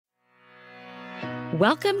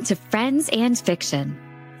Welcome to Friends and Fiction.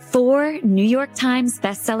 4 New York Times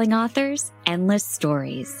bestselling authors, endless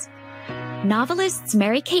stories. Novelists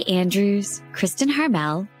Mary Kay Andrews, Kristen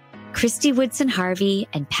Harmel, Christy Woodson Harvey,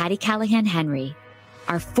 and Patty Callahan Henry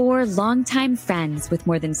are 4 longtime friends with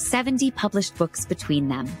more than 70 published books between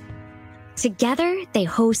them. Together, they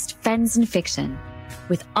host Friends and Fiction,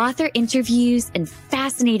 with author interviews and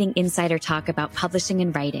fascinating insider talk about publishing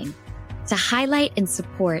and writing, to highlight and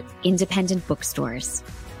support independent bookstores.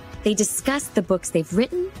 They discuss the books they've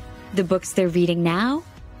written, the books they're reading now,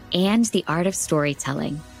 and the art of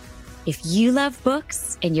storytelling. If you love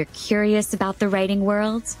books and you're curious about the writing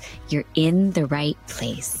world, you're in the right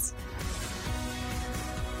place.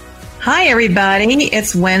 Hi, everybody.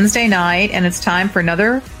 It's Wednesday night, and it's time for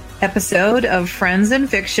another episode of Friends and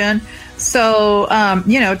Fiction. So,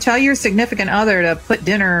 tell your significant other to put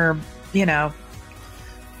dinner,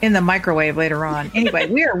 in the microwave later on. Anyway,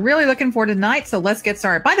 we are really looking forward to tonight, so let's get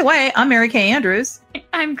started. By the way, I'm Mary Kay Andrews.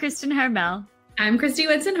 I'm Kristen Harmel. I'm Christy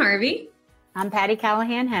Woodson Harvey. I'm Patty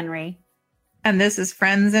Callahan Henry. And this is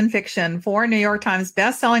Friends and Fiction, 4 New York Times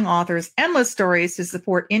bestselling authors, endless stories to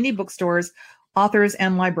support indie bookstores, authors,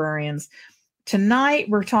 and librarians. Tonight,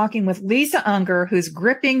 we're talking with Lisa Unger, whose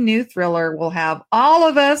gripping new thriller will have all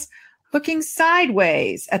of us looking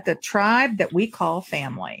sideways at the tribe that we call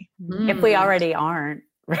family. If we already aren't.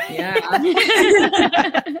 Yeah.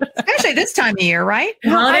 Especially this time of year, right?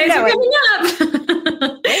 Holidays are coming up.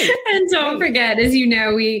 And don't forget, as you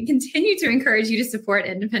know, we continue to encourage you to support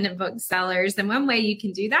independent booksellers. And one way you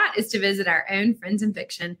can do that is to visit our own Friends and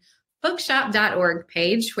Fiction bookshop.org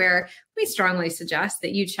page, where we strongly suggest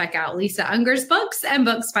that you check out Lisa Unger's books and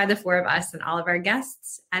books by the 4 of us and all of our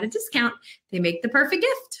guests at a discount. They make the perfect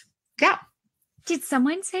gift. Yeah. Did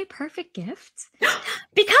someone say perfect gift?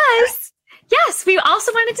 Because, yes, we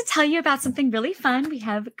also wanted to tell you about something really fun we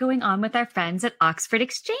have going on with our friends at Oxford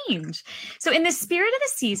Exchange. So in the spirit of the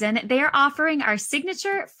season, they are offering our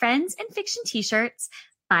signature Friends and Fiction t-shirts,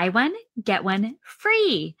 buy one, get one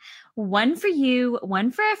free. One for you,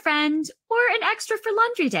 one for a friend, or an extra for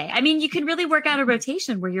laundry day. I mean, you can really work out a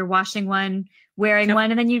rotation where you're washing one, wearing one,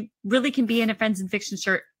 and then you really can be in a Friends and Fiction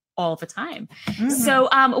shirt all the time. Mm-hmm. So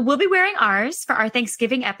we'll be wearing ours for our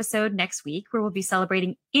Thanksgiving episode next week, where we'll be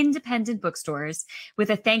celebrating independent bookstores with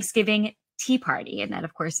a Thanksgiving tea party. And that,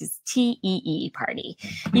 of course, is TEE party.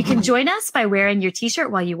 You can join us by wearing your t-shirt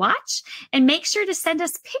while you watch, and make sure to send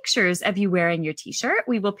us pictures of you wearing your t-shirt.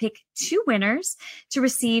 We will pick 2 winners to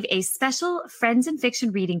receive a special Friends and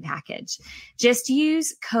Fiction reading package. Just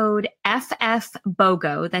use code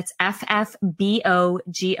FFBOGO, that's FFBOGO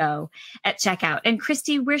at checkout. And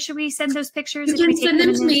Christy, where should we send those pictures? You can send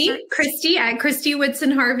them to me, Christy, at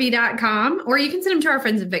ChristyWoodsonHarvey.com, or you can send them to our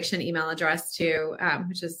Friends and Fiction email address too,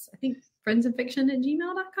 which is, I think,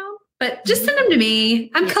 friendsandfiction@gmail.com. But just send them to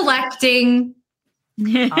me. I'm collecting.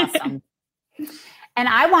 Awesome. And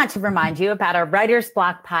I want to remind you about our Writer's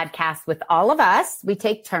Block podcast with all of us. We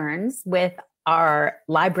take turns with our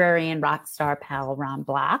librarian rock star pal, Ron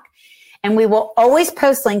Block. And we will always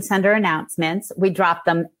post links under announcements. We drop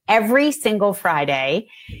them every single Friday.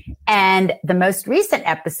 And the most recent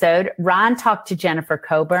episode, Ron talked to Jennifer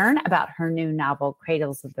Coburn about her new novel,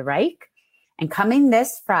 Cradles of the Reich. And coming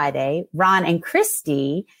this Friday, Ron and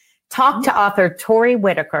Christy talked to author Tori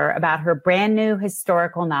Whitaker about her brand new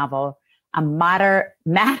historical novel, A Matter.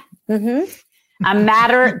 That's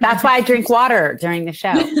why I drink water during the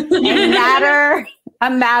show.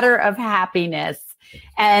 A matter of happiness.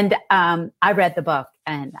 And I read the book,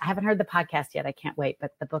 and I haven't heard the podcast yet. I can't wait,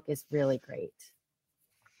 but the book is really great.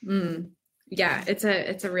 Yeah, it's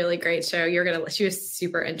a really great show. She was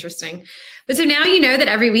super interesting. But so now you know that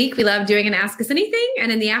every week we love doing an Ask Us Anything.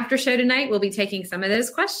 And in the after show tonight, we'll be taking some of those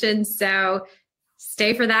questions. So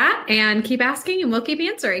stay for that and keep asking, and we'll keep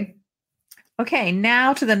answering. Okay,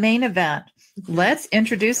 now to the main event. Let's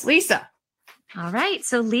introduce Lisa. All right.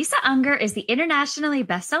 So Lisa Unger is the internationally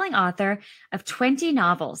best-selling author of 20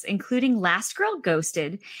 novels, including Last Girl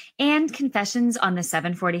Ghosted and Confessions on the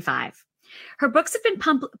 745. Her books have been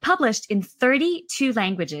published in 32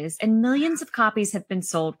 languages, and millions of copies have been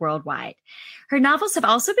sold worldwide. Her novels have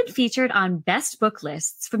also been featured on best book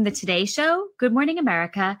lists from The Today Show, Good Morning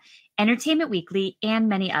America, Entertainment Weekly, and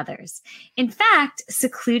many others. In fact,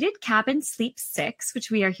 Secluded Cabin Sleep 6, which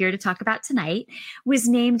we are here to talk about tonight, was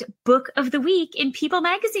named Book of the Week in People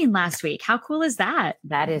magazine last week. How cool is that?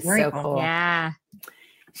 That is so cool. Yeah.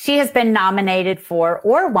 She has been nominated for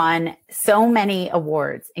or won so many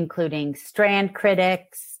awards, including Strand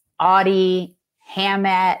Critics, Audie,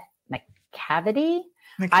 Hammett, McCavity,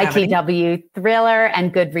 ITW Thriller,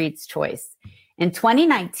 and Goodreads Choice. In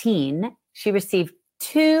 2019, she received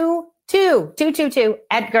 2 Two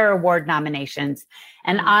Edgar Award nominations,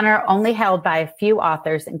 an honor only held by a few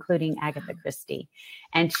authors, including Agatha Christie.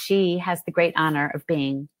 And she has the great honor of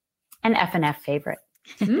being an F&F favorite.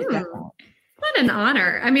 What an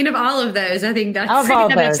honor. I mean, of all of those, I think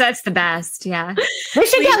that's the best. Yeah. We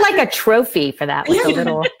should get like a trophy for that with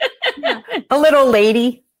a little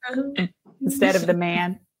lady instead of the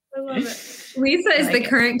man. I love it. Lisa is the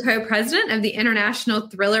current co-president of the International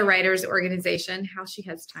Thriller Writers Organization. How she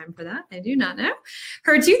has time for that, I do not know.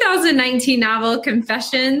 Her 2019 novel,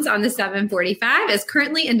 Confessions on the 745, is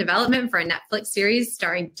currently in development for a Netflix series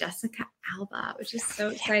starring Jessica Alba, which is so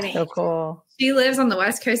exciting. So cool. She lives on the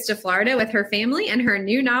west coast of Florida with her family, and her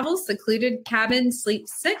new novel, Secluded Cabin Sleep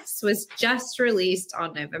 6, was just released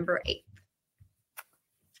on November 8th.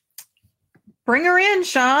 Bring her in,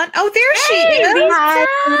 Sean. Oh, there she is.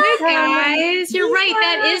 Hi, guys. You're right.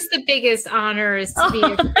 That is the biggest honor, is to be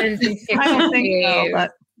a friends and fiction. I don't think so,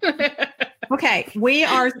 but okay. We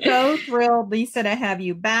are so thrilled, Lisa, to have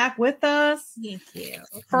you back with us. Thank you.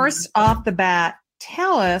 First off the bat,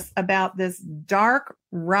 tell us about this dark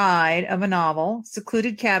ride of a novel,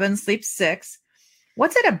 Secluded Cabin Sleep 6.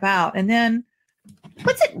 What's it about? And then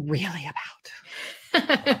what's it really about?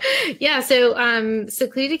 Yeah, so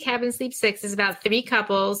Secluded Cabin Sleep 6 is about 3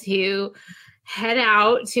 couples who head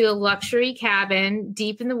out to a luxury cabin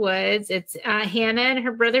deep in the woods. It's Hannah and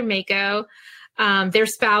her brother Mako, their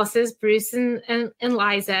spouses, Bruce and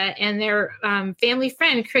Liza, and their family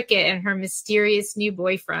friend, Cricket, and her mysterious new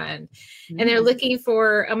boyfriend. Mm-hmm. And they're looking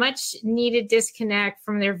for a much needed disconnect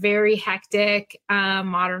from their very hectic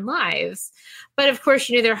modern lives. But of course,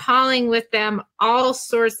 they're hauling with them all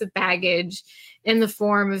sorts of baggage in the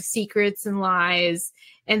form of secrets and lies.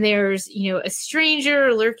 And there's, a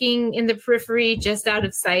stranger lurking in the periphery just out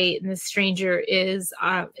of sight. And the stranger is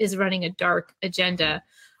running a dark agenda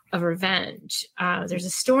of revenge. There's a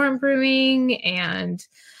storm brewing and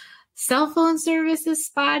cell phone service is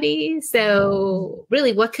spotty. So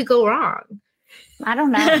really, what could go wrong? I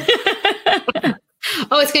don't know.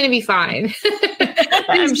 Oh, it's going to be fine.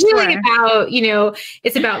 It's really about,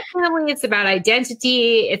 it's about family. It's about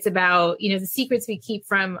identity. It's about, the secrets we keep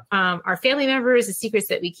from our family members, the secrets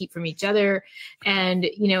that we keep from each other, and,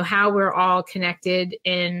 how we're all connected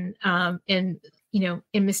in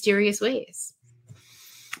mysterious ways.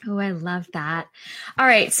 Oh, I love that. All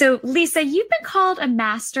right. So, Lisa, you've been called a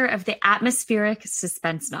master of the atmospheric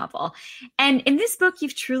suspense novel. And in this book,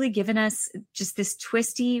 you've truly given us just this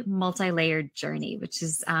twisty, multi-layered journey, which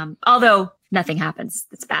is, although nothing happens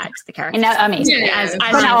that's bad to the characters. As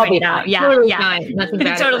I'll be out. Yeah. Totally yeah. Fine. Nothing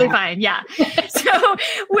bad. Totally fine. Yeah. So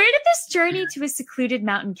where did this journey to a secluded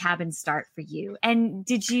mountain cabin start for you? And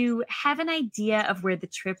did you have an idea of where the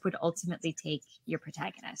trip would ultimately take your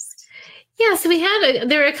protagonist? Yeah, so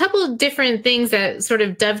there were a couple of different things that sort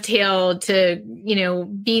of dovetailed to,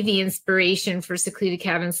 be the inspiration for Secluded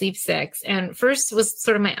Cabin Sleep 6. And first was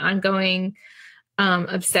sort of my ongoing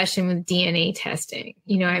obsession with DNA testing.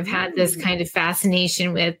 I've had this kind of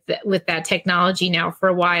fascination with that technology now for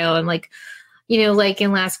a while. And like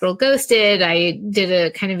in Last Girl Ghosted, I did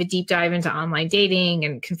a kind of a deep dive into online dating,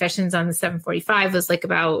 and Confessions on the 745 was like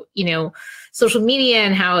about, social media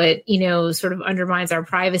and how it, sort of undermines our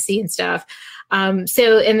privacy and stuff.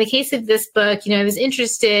 So in the case of this book, I was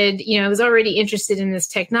interested, I was already interested in this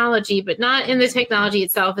technology, but not in the technology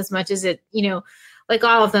itself as much as it, like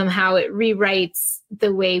all of them, how it rewrites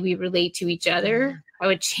the way we relate to each other, how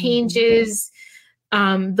it changes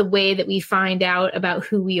the way that we find out about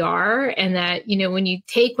who we are. And that, when you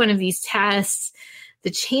take one of these tests, the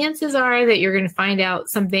chances are that you're going to find out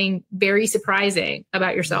something very surprising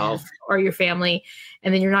about yourself or your family.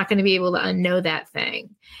 And then you're not going to be able to unknow that thing.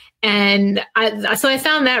 And so I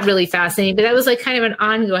found that really fascinating, but that was like kind of an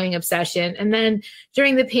ongoing obsession. And then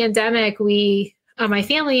during the pandemic, my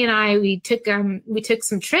family and I, we took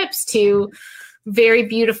some trips to very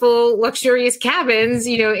beautiful, luxurious cabins,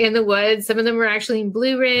 in the woods. Some of them were actually in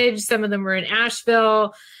Blue Ridge. Some of them were in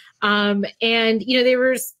Asheville. And, they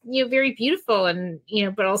were, very beautiful and,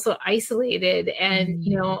 but also isolated. And,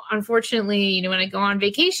 unfortunately, when I go on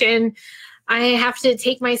vacation, I have to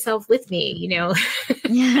take myself with me,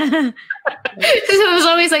 Yeah. Because it was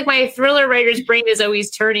always like my thriller writer's brain is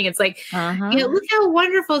always turning. It's like, look how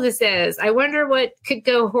wonderful this is. I wonder what could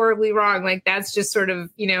go horribly wrong. Like that's just sort of,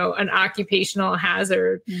 an occupational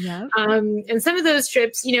hazard. Yep. And some of those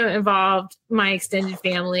trips, involved my extended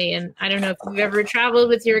family. And I don't know if you've ever traveled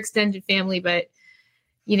with your extended family, but,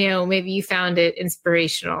 maybe you found it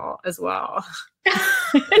inspirational as well.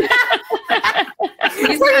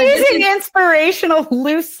 We're using inspirational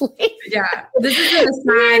loosely. Yeah, this is an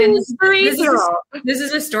aside, and this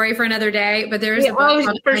is a story for another day. But there's a book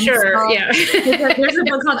called for sure. Yeah, there's a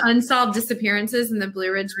book called Unsolved Disappearances in the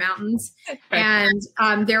Blue Ridge Mountains, and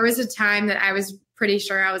there was a time that I was pretty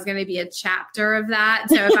sure I was going to be a chapter of that.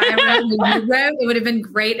 So if I wrote, it would have been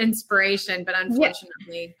great inspiration, but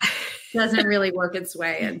unfortunately, it doesn't really work its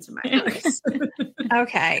way into my books.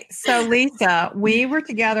 Okay. So Lisa, we were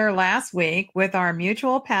together last week with our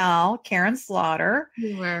mutual pal, Karen Slaughter.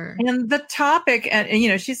 We were. And the topic,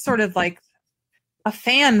 and she's sort of like a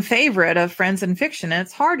fan favorite of Friends in Fiction. And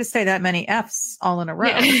it's hard to say that many F's all in a row.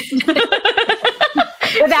 Yeah.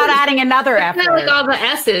 Without adding another F. Not like all the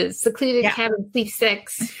S's. Secluded Cabin, Sleep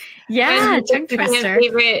 6. Yeah, tongue twister.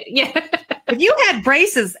 Yeah. If you had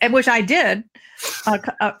braces, which I did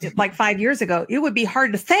like 5 years ago, it would be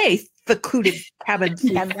hard to say Secluded Cabin.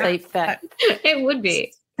 It would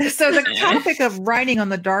be. So the topic of writing on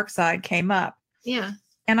the dark side came up. Yeah.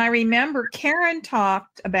 And I remember Karen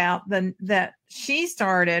talked about that she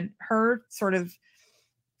started her sort of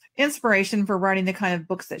inspiration for writing the kind of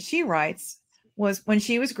books that she writes was when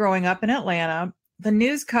she was growing up in Atlanta. The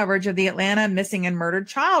news coverage of the Atlanta missing and murdered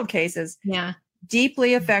child cases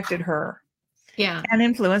deeply affected her and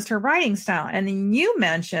influenced her writing style. And then you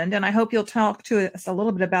mentioned, and I hope you'll talk to us a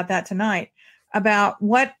little bit about that tonight, about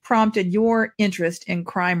what prompted your interest in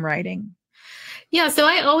crime writing. Yeah. So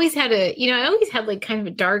I always had like kind of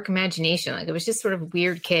a dark imagination. Like I was just sort of a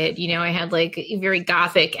weird kid. I had like very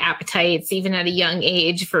gothic appetites, even at a young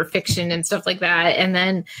age for fiction and stuff like that. And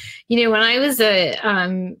then, when I was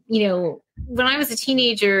when I was a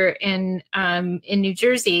teenager in New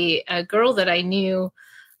Jersey, a girl that I knew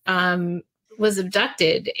was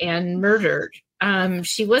abducted and murdered.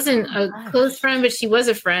 She wasn't a close friend, but she was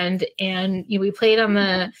a friend. And we played on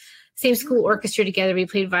the same school orchestra together. We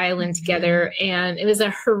played violin together, and it was a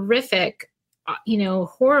horrific,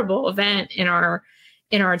 horrible event in our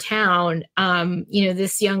town.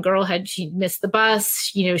 This young girl she'd missed the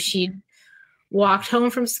bus. She'd walked home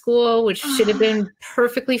from school, which should have been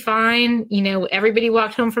perfectly fine. Everybody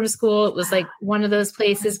walked home from school. It was like one of those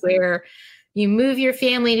places where you move your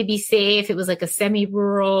family to be safe. It was like a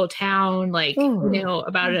semi-rural town, like,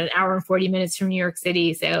 about an hour and 40 minutes from New York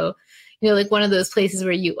City. So, like one of those places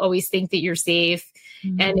where you always think that you're safe.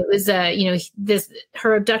 Mm-hmm. And it was,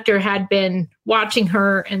 her abductor had been watching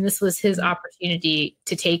her, and this was his opportunity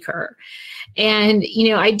to take her. And,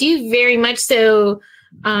 I do very much so,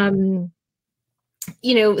 I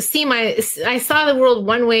saw the world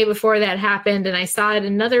one way before that happened, and I saw it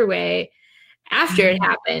another way after it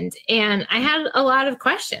happened. And I had a lot of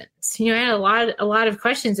questions. I had a lot of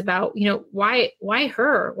questions about, why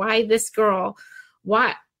her? Why this girl?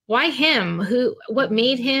 Why him? What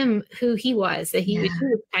made him who he was, that he would do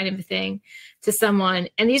this kind of a thing to someone?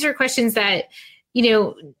 And these are questions that,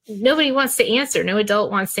 nobody wants to answer. No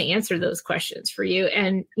adult wants to answer those questions for you.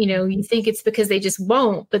 And, you think it's because they just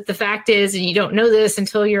won't. But the fact is, and you don't know this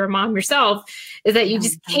until you're a mom yourself, is that you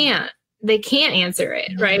just can't. They can't answer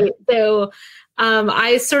it. Right. So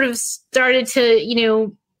I sort of started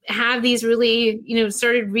to, have these really,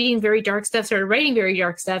 started reading very dark stuff, started writing very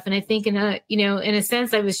dark stuff. And I think in a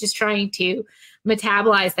sense, I was just trying to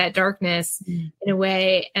metabolize that darkness in a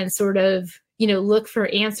way and sort of, look for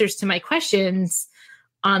answers to my questions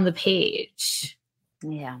on the page.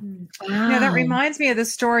 Yeah. Wow. That reminds me of the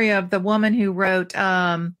story of the woman who wrote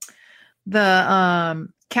the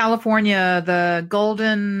California, the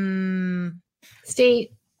Golden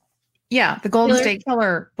State. Yeah. The Golden State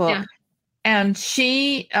Killer book. Yeah. And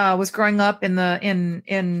she was growing up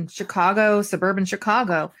in Chicago, suburban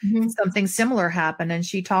Chicago. Mm-hmm. Something similar happened. And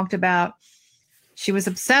she talked about, she was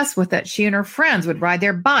obsessed with it. She and her friends would ride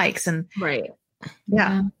their bikes and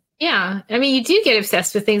Yeah. I mean, you do get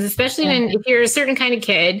obsessed with things, especially if you're a certain kind of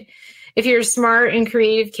kid, if you're a smart and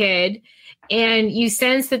creative kid, and you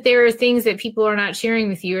sense that there are things that people are not sharing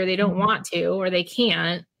with you, or they don't want to, or they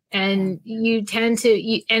can't. And you tend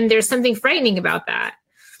to, and there's something frightening about that.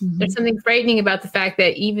 Mm-hmm. There's something frightening about the fact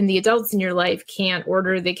that even the adults in your life can't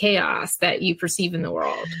order the chaos that you perceive in the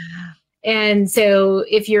world. And so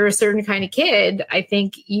if you're a certain kind of kid, I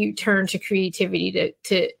think you turn to creativity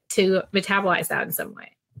to metabolize that in some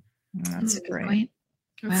way. That's a great point.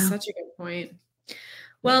 That's such a good point.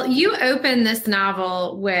 Well, you open this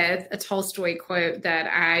novel with a Tolstoy quote that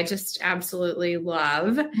I just absolutely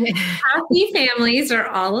love. Happy families are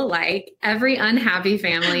all alike. Every unhappy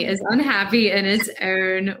family is unhappy in its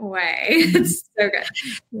own way. It's so good.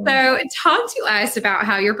 So talk to us about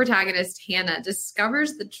how your protagonist, Hannah,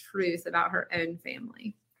 discovers the truth about her own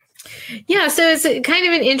family. Yeah, so it's kind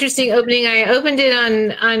of an interesting opening. I opened it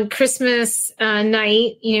on Christmas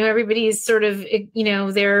night. Everybody's sort of,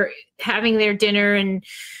 they're having their dinner, and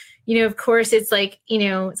of course, it's like,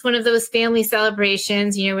 it's one of those family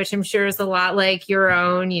celebrations, which I'm sure is a lot like your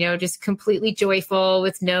own. Just completely joyful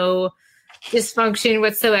with no dysfunction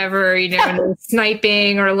whatsoever. No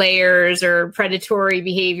sniping or layers or predatory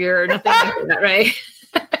behavior or nothing like that, right?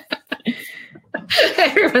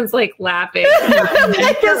 Everyone's like laughing.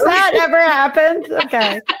 Does that ever happen?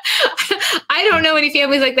 Okay. I don't know any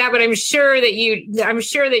families like that, but I'm sure that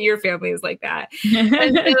your family is like that.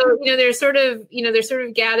 And so, they're sort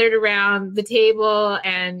of gathered around the table,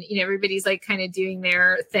 and, everybody's like kind of doing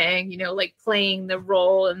their thing, like playing the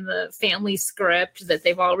role in the family script that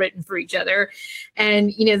they've all written for each other. And,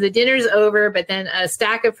 the dinner's over, but then a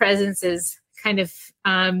stack of presents is kind of,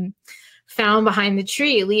 found behind the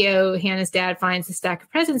tree. Leo, Hannah's dad, finds a stack of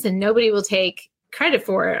presents, and nobody will take credit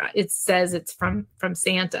for it. It says it's from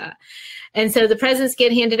Santa. And so the presents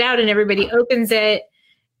get handed out, and everybody opens it,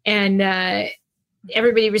 and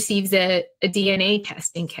everybody receives a DNA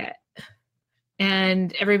testing kit.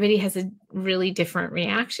 And everybody has a really different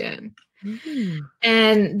reaction. Mm-hmm.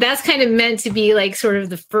 And that's kind of meant to be like sort of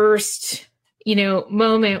the first,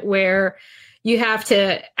 moment where you have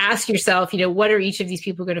to ask yourself, what are each of these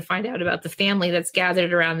people going to find out about the family that's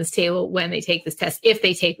gathered around this table when they take this test, if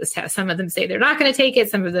they take this test? Some of them say they're not going to take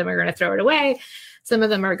it. Some of them are going to throw it away. Some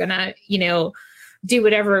of them are going to, do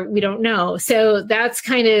whatever, we don't know. So that's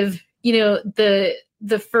kind of,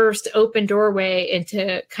 the first open doorway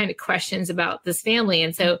into kind of questions about this family.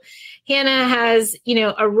 And so Hannah has,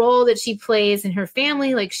 a role that she plays in her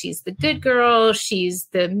family. Like, she's the good girl. She's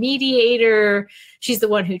the mediator. She's the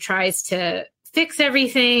one who tries to fix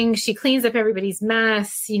everything. She cleans up everybody's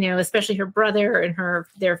mess, especially her brother and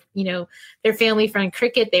their family friend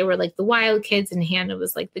Cricket. They were like the wild kids, and Hannah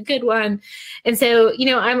was like the good one. And so,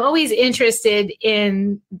 I'm always interested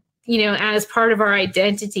in, as part of our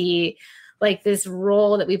identity, like this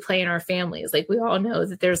role that we play in our families. Like, we all know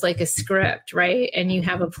that there's like a script, right? And you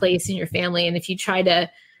have a place in your family. And if you try to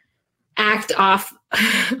act off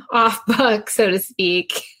book, so to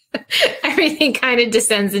speak, everything kind of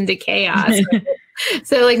descends into chaos.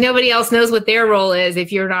 So like nobody else knows what their role is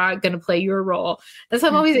if you're not going to play your role. And so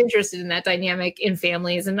I'm always interested in that dynamic in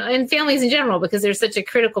families and families in general, because there's such a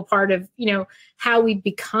critical part of, how we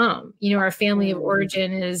become, our family of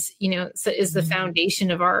origin is, is the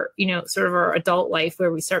foundation of our, sort of our adult life,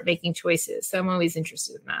 where we start making choices. So I'm always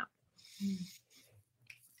interested in that.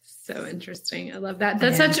 So interesting. I love that.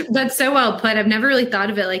 That's so well put. I've never really thought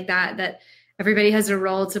of it like that everybody has a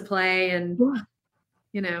role to play, and,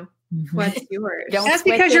 what's yours? That's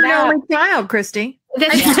because you're an only child, Christy.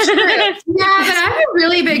 That's true. Yeah, but I have a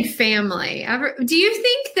really big family. Do you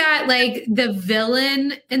think that like the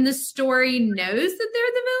villain in the story knows that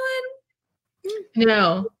they're the villain?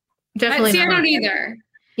 No, definitely not. I don't either.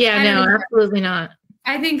 Yeah, no, absolutely not.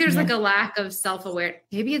 I think there's like a lack of self-awareness.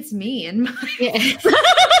 Maybe it's me and my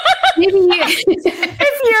Maybe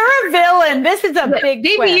if you're a villain, this is a big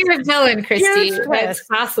maybe twist. You're a villain, Christy. That's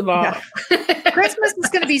possible. Yeah. Christmas is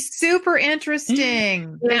going to be super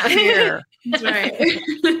interesting this year. That's right.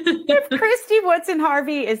 If Christy Woodson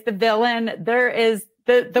Harvey is the villain, there is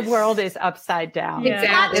the world is upside down.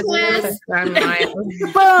 Exactly.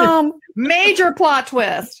 Boom. Major plot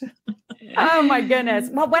twist. Oh my goodness.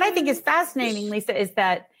 Well, what I think is fascinating, Lisa, is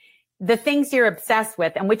that the things you're obsessed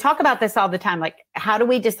with, and we talk about this all the time, like how do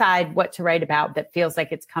we decide what to write about that feels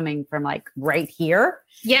like it's coming from like right here?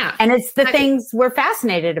 Yeah. And it's the things we're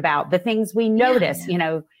fascinated about, the things we notice,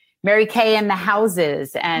 Mary Kay and the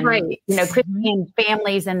houses, and, Christian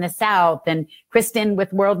families in the South, and Kristen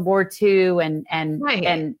with World War II, and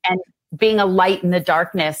being a light in the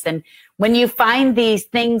darkness. And when you find these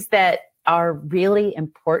things that are really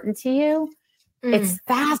important to you, it's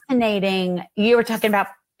fascinating. You were talking about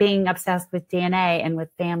being obsessed with DNA and with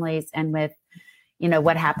families and with,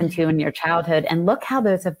 what happened to you in your childhood. And look how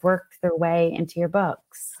those have worked their way into your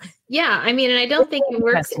books. Yeah. I mean, and I don't think it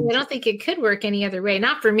works. I don't think it could work any other way.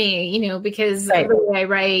 Not for me, because every way I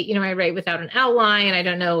write, I write without an outline. I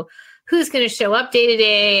don't know who's going to show up day to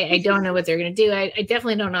day. I don't know what they're going to do. I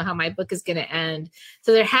definitely don't know how my book is going to end.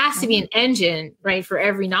 So there has to be an engine, right? For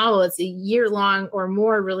every novel, it's a year-long or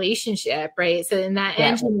more relationship, right? So in that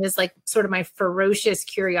engine is like sort of my ferocious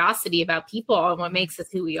curiosity about people and what makes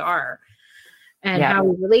us who we are, and how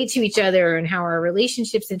we relate to each other, and how our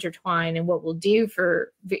relationships intertwine, and what we'll do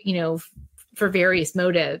for various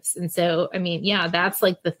motives. And so, I mean, that's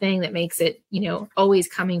like the thing that makes it, always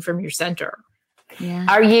coming from your center. Yeah.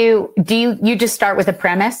 Do you just start with a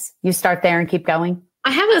premise? You start there and keep going?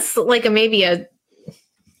 I have maybe a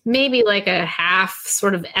maybe like a half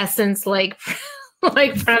sort of essence, like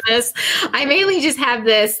premise. I mainly just have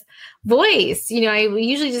this voice. I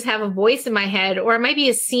usually just have a voice in my head, or it might be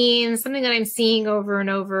a scene, something that I'm seeing over and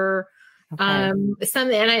over. Okay.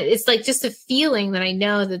 It's like just a feeling that I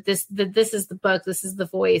know that this is the book, this is the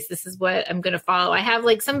voice, this is what I'm going to follow. I have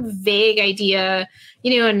like some vague idea,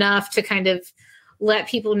 enough to kind of let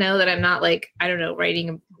people know that I'm not like, I don't know,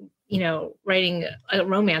 writing a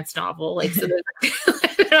romance novel. Like, so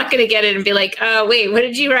they're not going to get it and be like, oh, wait, what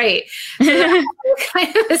did you write? So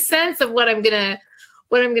kind of a sense of what I'm going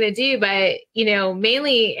to do. But,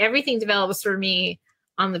 mainly everything develops for me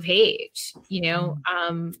on the page,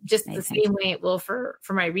 just Amazing. The same way it will for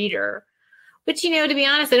my reader, which, to be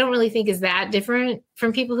honest, I don't really think is that different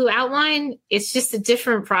from people who outline. It's just a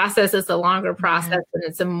different process. It's a longer process and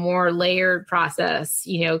it's a more layered process,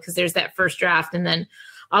 because there's that first draft and then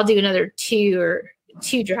I'll do another two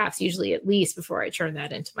drafts usually at least before I turn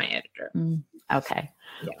that into my editor. Okay.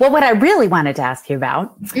 Yeah. Well, what I really wanted to ask you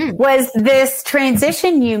about was this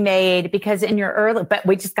transition you made, because in your but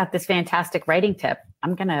we just got this fantastic writing tip.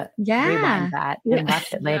 I'm going to rewind that and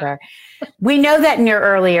watch it later. We know that in your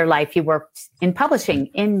earlier life, you worked in publishing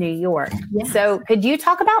in New York. Yes. So could you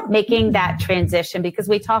talk about making that transition? Because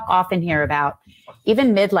we talk often here about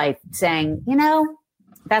even midlife saying,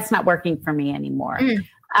 that's not working for me anymore.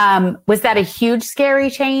 Was that a huge, scary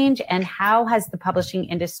change? And how has the publishing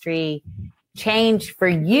industry changed for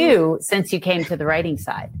you since you came to the writing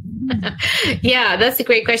side? Yeah, that's a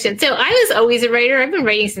great question. So I was always a writer. I've been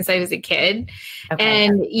writing since I was a kid. Okay.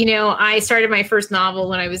 And, I started my first novel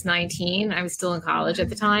when I was 19. I was still in college at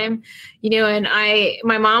the time, and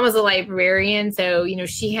my mom was a librarian. So,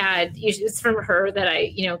 it's from her that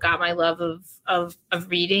I, got my love of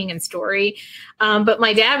reading and story. But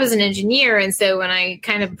my dad was an engineer. And so when I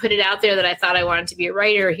kind of put it out there that I thought I wanted to be a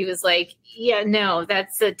writer, he was like, yeah, no,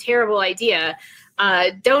 that's a terrible idea.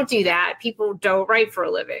 Don't do that. People don't write for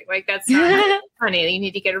a living. Like, that's not funny. You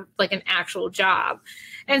need to get an actual job.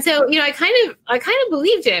 And so, I kind of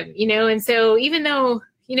believed him, and so even though,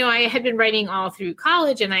 I had been writing all through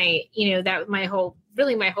college and I, that my whole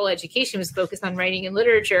education was focused on writing and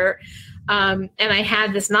literature. And I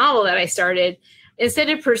had this novel that I started. Instead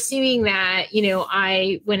of pursuing that,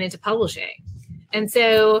 I went into publishing. And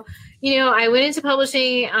so, I went into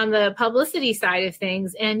publishing on the publicity side of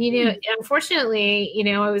things. And, unfortunately,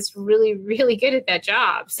 I was really, really good at that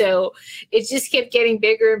job. So it just kept getting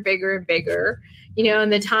bigger and bigger and bigger,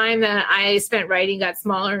 and the time that I spent writing got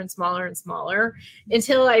smaller and smaller and smaller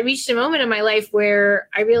until I reached a moment in my life where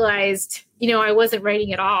I realized, I wasn't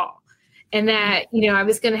writing at all. And that, I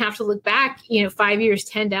was going to have to look back, 5 years,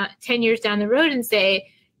 10 years down the road and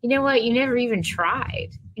say, you know what, you never even tried.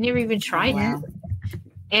 You never even tried it.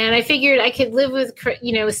 And I figured I could live with,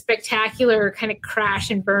 spectacular kind of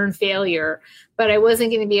crash and burn failure, but I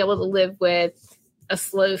wasn't going to be able to live with a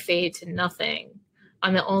slow fade to nothing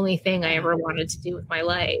on the only thing I ever wanted to do with my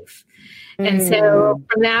life. And so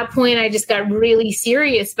from that point, I just got really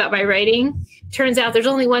serious about my writing. Turns out there's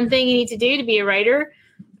only one thing you need to do to be a writer.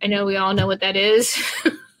 I know we all know what that is.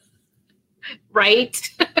 Write.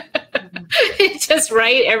 Just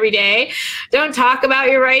write every day. Don't talk about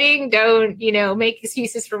your writing. Don't, make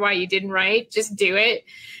excuses for why you didn't write. Just do it.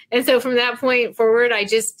 And so from that point forward, I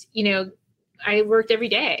just, I worked every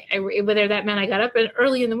day. Whether that meant I got up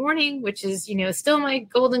early in the morning, which is, still my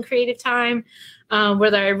golden creative time.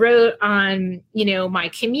 Whether I wrote on, my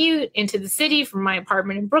commute into the city from my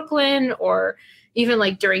apartment in Brooklyn, or even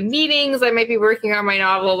like during meetings, I might be working on my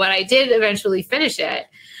novel, but I did eventually finish it.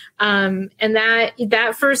 And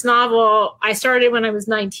that first novel, I started when I was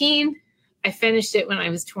 19. I finished it when I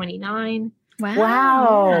was 29.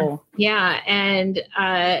 Wow. Yeah. And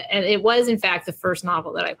it was, in fact, the first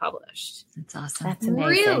novel that I published. That's awesome. That's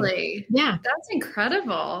amazing. Really? Yeah. That's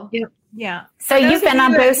incredible. Yeah. Yeah. So you've been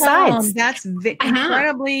on both sides. That's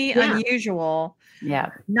incredibly unusual. Yeah.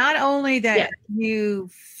 Not only that you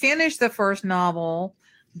finish the first novel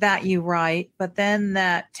that you write, but then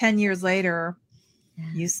that 10 years later,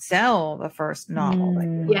 you sell the first novel.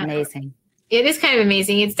 Amazing. It is kind of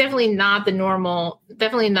amazing. It's definitely not the normal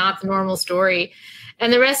story.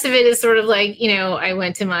 And the rest of it is sort of like, I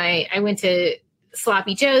went to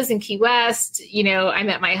Sloppy Joe's in Key West. I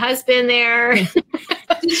met my husband there.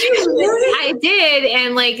 Did you really? I did.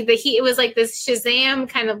 And it was like this Shazam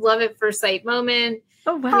kind of love at first sight moment.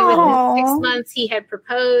 Oh, wow. Within 6 months, he had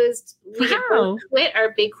proposed. We had both quit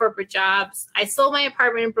our big corporate jobs. I sold my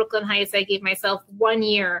apartment in Brooklyn Heights. I gave myself 1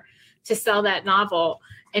 year to sell that novel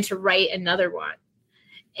and to write another one.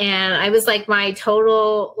 And I was like my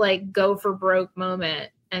total go for broke moment.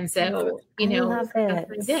 And so, I love that's what I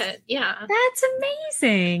it. did. Yeah. That's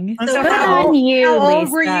amazing. And So so good how on old, you, how old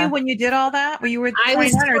were Lisa. you when you did all that? Were you I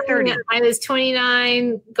was 29 or 30? I was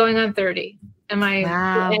 29 going on 30. And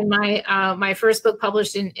my first book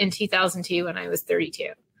published in 2002 when I was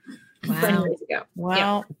 32. 20 Wow. years ago.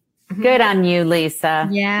 Well, Good on you, Lisa.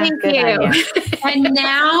 Yeah. Thank Good on you. And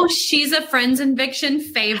now she's a Friends and Fiction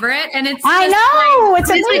favorite. And it's I just know. like, It's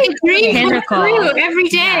It's like a dream Pinnacle. come true every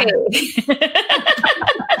day.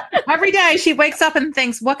 every day she wakes up and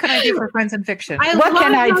thinks, what can I do for Friends and Fiction? What love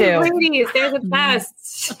can I those do? Ladies. They're the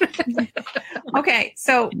best. Okay,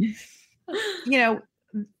 so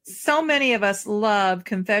so many of us love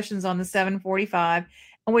Confessions on the 745,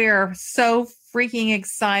 and we are so freaking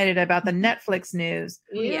excited about the Netflix news.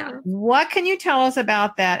 Yeah. What can you tell us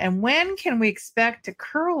about that, and when can we expect to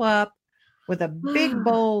curl up with a big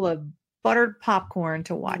bowl of buttered popcorn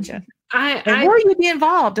to watch it? And will you be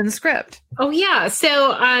involved in the script? Oh yeah.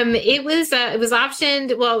 So it was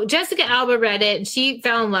optioned. Well, Jessica Alba read it and she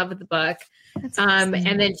fell in love with the book. And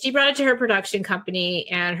then she brought it to her production company,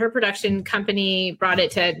 and her production company brought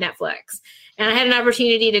it to Netflix. And I had an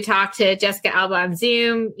opportunity to talk to Jessica Alba on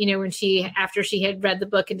Zoom, when after she had read the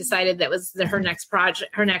book and decided that was her next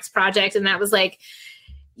project. And that was like,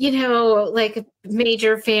 like a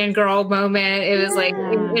major fangirl moment. It was like,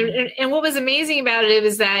 and what was amazing about it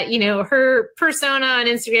was that, her persona on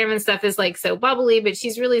Instagram and stuff is like so bubbly, but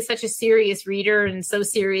she's really such a serious reader and so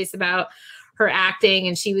serious about her acting.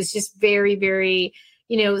 And she was just very, very,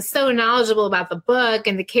 so knowledgeable about the book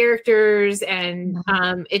and the characters. And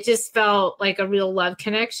it just felt like a real love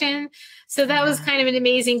connection. So that was kind of an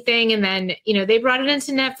amazing thing. And then, they brought it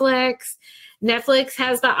into Netflix. Netflix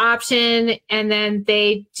has the option, and then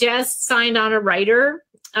they just signed on a writer.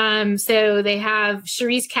 So they have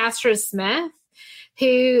Charisse Castro-Smith, who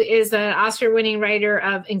is an Oscar-winning writer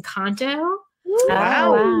of Encanto.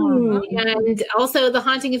 Wow. And also The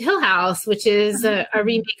Haunting of Hill House, which is a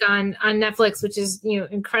remake on Netflix, which is,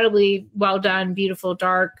 incredibly well done, beautiful,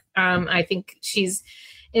 dark. I think she's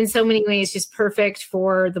in so many ways just perfect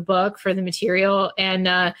for the book, for the material.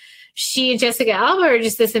 And she and Jessica Alba are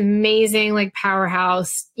just this amazing, like,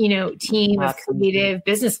 powerhouse, team of creative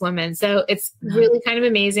businesswomen. So it's really kind of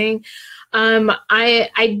amazing.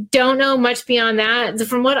 I don't know much beyond that.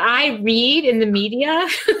 From what I read in the media,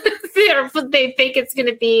 they think it's going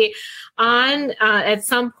to be on at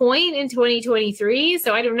some point in 2023.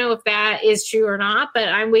 So I don't know if that is true or not, but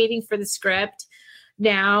I'm waiting for the script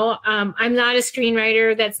now. I'm not a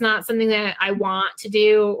screenwriter. That's not something that I want to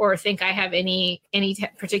do or think I have any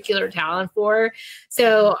particular talent for.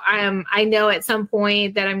 So I know at some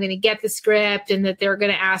point that I'm going to get the script and that they're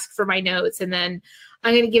going to ask for my notes, and then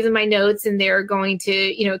I'm going to give them my notes, and they're going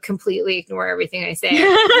to, completely ignore everything I say.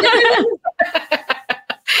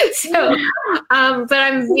 So, but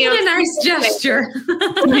I'm, a nice gesture.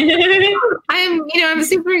 I'm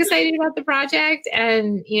super excited about the project,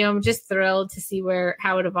 and, I'm just thrilled to see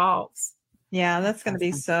how it evolves. Yeah, that's going to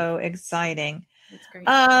be so exciting. That's great.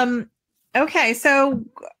 Okay. So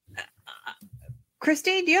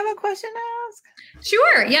Christy, do you have a question to ask?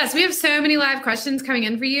 Sure. Yes, we have so many live questions coming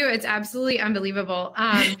in for you. It's absolutely unbelievable.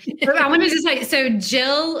 But I wanted to say, so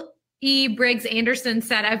Jill E. Briggs Anderson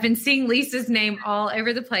said, I've been seeing Lisa's name all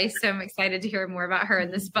over the place, so I'm excited to hear more about her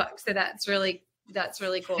in this book. So that's really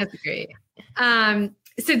cool. That's great.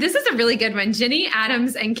 So this is a really good one. Jenny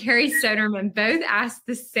Adams and Carrie Soderman both asked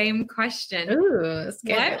the same question. Ooh, that's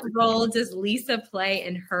good. What role does Lisa play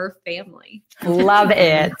in her family? Love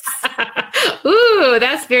it. Ooh,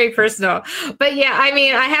 that's very personal. But yeah, I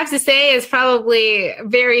mean, I have to say it's probably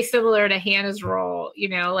very similar to Hannah's role.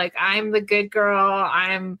 Like, I'm the good girl.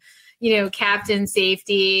 I'm, Captain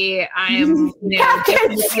Safety. I'm,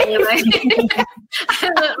 definitely like,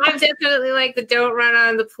 I'm definitely like the don't run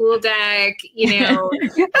on the pool deck, don't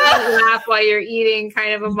laugh while you're eating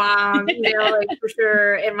kind of a mom, like, for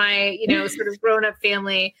sure. In my, sort of grown up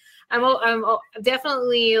family, I'm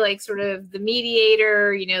definitely like sort of the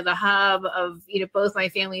mediator, the hub of, both my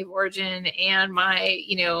family of origin and my,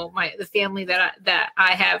 the family that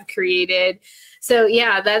I have created. So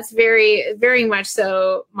yeah, that's very, very much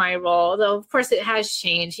so my role, though of course it has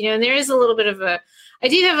changed, and there is I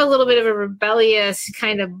do have a little bit of a rebellious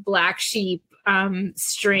kind of black sheep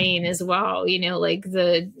strain as well, like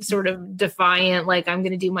the sort of defiant, like, I'm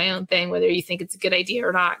going to do my own thing, whether you think it's a good idea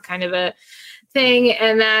or not, kind of a thing.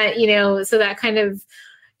 And that, so that kind of,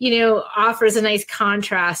 offers a nice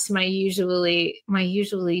contrast to my usually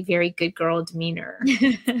very good girl demeanor.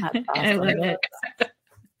 Awesome. I love it.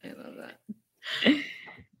 I love that.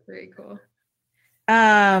 Very cool.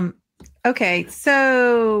 Okay.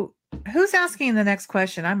 So who's asking the next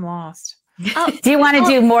question? I'm lost. Do you want to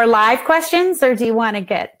do more live questions, or do you want to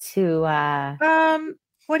get to?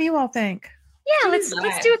 What do you all think? Yeah, let's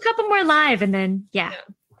do a couple more live, and then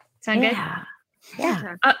sound good.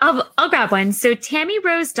 Yeah. I'll grab one. So Tammy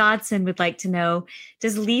Rose Dodson would like to know: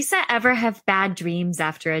 does Lisa ever have bad dreams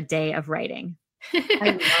after a day of writing?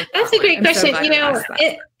 That's a great question.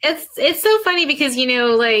 It's so funny because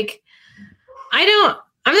like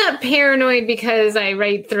I'm not paranoid because I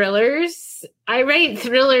write thrillers. I write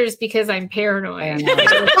thrillers because I'm paranoid. Like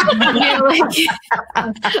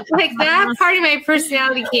that part of my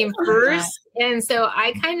personality came first. And so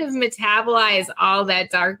I kind of metabolize all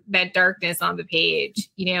that darkness on the page,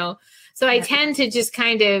 So I tend to just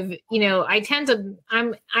kind of,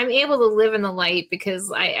 I'm able to live in the light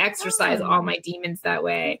because I exercise all my demons that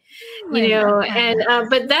way, but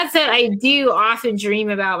that said, I do often dream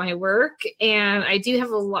about my work, and I do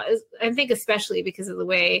have a lot, I think especially because of the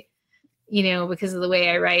way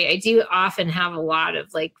I write, I do often have a lot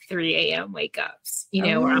of like 3 a.m. wake ups,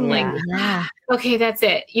 where I'm like, okay, that's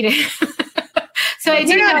it, So I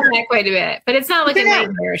do have that quite a bit, but it's not like a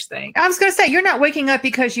nightmarish thing. I was going to say, you're not waking up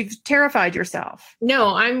because you've terrified yourself.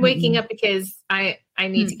 No, I'm waking up because I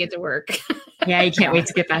need to get to work. Yeah, you can't wait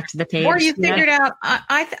to get back to the page. Or you figured out.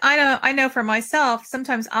 I know for myself.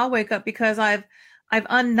 Sometimes I'll wake up because I've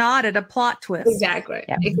unknotted a plot twist. Exactly.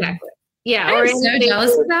 Exactly. Yeah. I'm so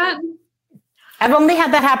jealous of that. I've only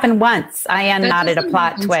had that happen once. I unknotted a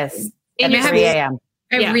plot twist at 3 a.m.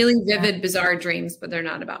 I have really vivid, bizarre dreams, but they're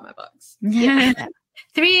not about my books. Yeah.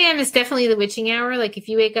 3 a.m. is definitely the witching hour. Like if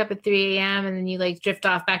you wake up at 3 a.m. and then you like drift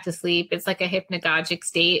off back to sleep, it's like a hypnagogic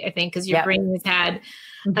state, I think, because your brain has had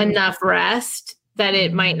enough rest that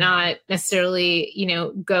it might not necessarily,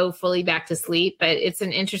 go fully back to sleep, but it's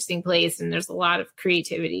an interesting place and there's a lot of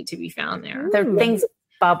creativity to be found there. Things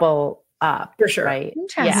bubble up. For sure. Right?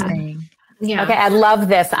 Interesting. Yeah. Okay. I love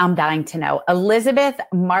this. I'm dying to know. Elizabeth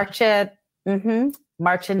Marchelina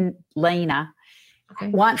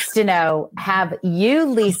wants to know, have you,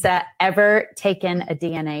 Lisa, ever taken a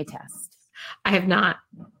DNA test? I have not.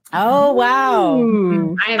 Oh, wow.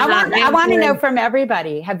 I want to know from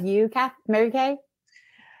everybody. Have you, Mary Kay?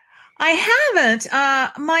 I haven't.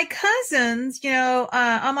 My cousins,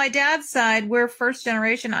 on my dad's side, we're first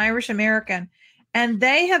generation Irish American, and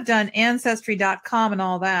they have done Ancestry.com and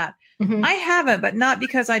all that. Mm-hmm. I haven't, but not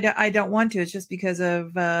because I don't want to. It's just because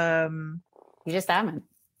of... you just haven't.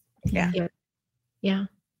 Yeah.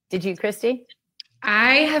 Did you, Christy?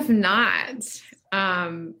 I have not. I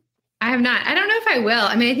don't know if I will.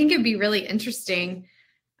 I mean, I think it'd be really interesting.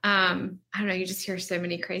 I don't know. You just hear so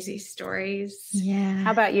many crazy stories. Yeah.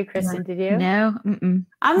 How about you, Kristen? Did you? No.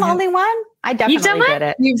 I'm the only one. I definitely did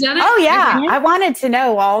it. You've done it? Oh yeah. I wanted to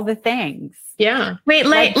know all the things. Yeah. Wait,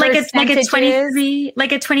 like a 23,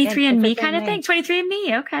 like a 23andMe kind of thing.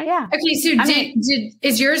 23andMe. Okay. Yeah. Okay. So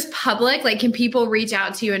is yours public? Like, can people reach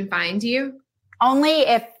out to you and find you? Only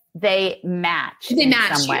if they match. They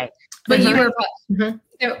match some way. But you were.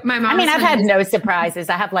 So my mom. I mean, I've had no surprises.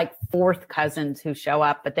 I have like fourth cousins who show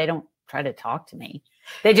up, but they don't try to talk to me.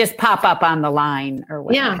 They just pop up on the line or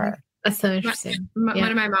whatever. Yeah. That's so interesting. One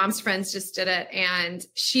of my mom's friends just did it, and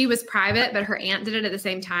she was private, but her aunt did it at the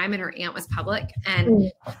same time, and her aunt was public,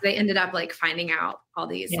 and they ended up like finding out all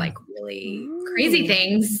these like really crazy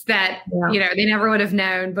things that they never would have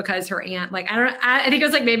known because her aunt, like I think it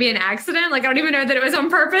was like maybe an accident, like I don't even know that it was on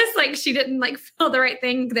purpose, like she didn't like feel the right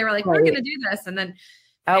thing. They were like, we're gonna do this, and then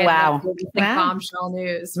bombshell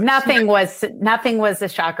news. Nothing was a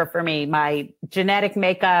shocker for me. My genetic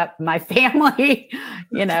makeup, my family,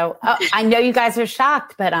 I know you guys are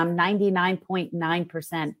shocked, but I'm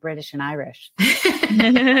 99.9% British and Irish.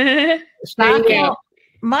 Shocking.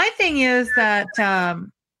 My thing is that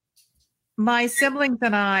my siblings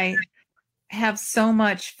and I have so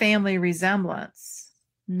much family resemblance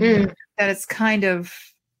that it's kind of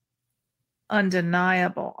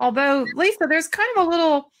undeniable. Although, Lisa, there's kind of a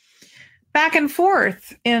little back and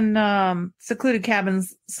forth in Secluded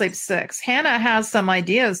Cabins Sleep 6. Hannah has some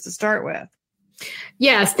ideas to start with.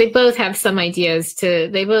 Yes, they both have some ideas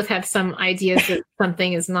that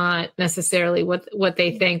something is not necessarily what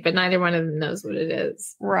they think, but neither one of them knows what it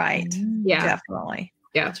is. Right. Yeah. Definitely.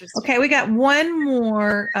 Yeah. Okay, we got one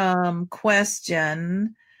more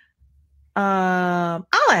question. I'll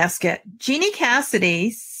ask it. Jeannie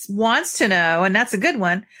Cassidy wants to know, and that's a good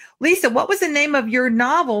one. Lisa, what was the name of your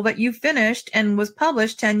novel that you finished and was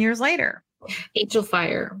published 10 years later? Angel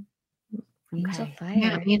Fire. Angel Fire.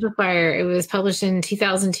 Yeah, Angel Fire. It was published in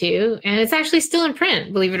 2002, and it's actually still in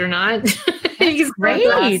print, believe it or not. It's great.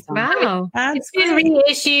 Awesome. Wow. It's been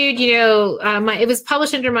reissued. It was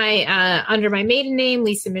published under my maiden name,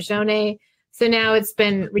 Lisa Mignone, So now it's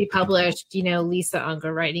been republished, Lisa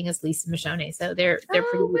Unger writing as Lisa Michonne. So they're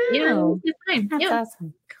pretty, wow. it's fine. That's Yeah.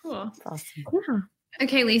 awesome. Cool. That's awesome. Yeah.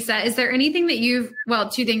 Okay, Lisa, is there anything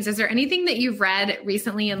that two things. Is there anything that you've read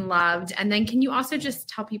recently and loved? And then can you also just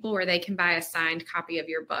tell people where they can buy a signed copy of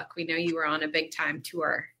your book? We know you were on a big time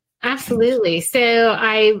tour. Absolutely. So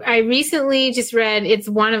I recently just read It's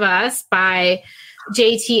One of Us by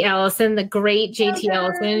J.T. Ellison, the great J.T.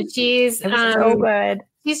 Ellison. She's so good.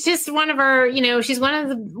 She's just one of our, she's one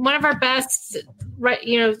of our best,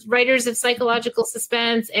 writers of psychological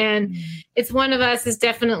suspense. And It's One of Us is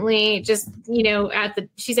definitely just,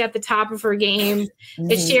 she's at the top of her game.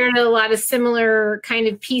 Mm-hmm. It's sharing a lot of similar kind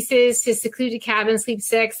of pieces to Secluded Cabin, Sleep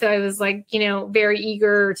Sick. So I was like, very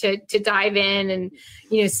eager to dive in and,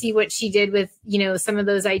 see what she did with, some of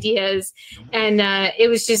those ideas. And it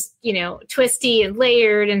was just, twisty and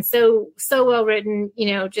layered and so well written,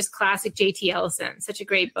 just classic J.T. Ellison. Such a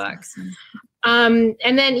great book. Awesome.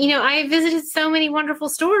 And then, I visited so many wonderful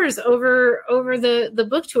stores over the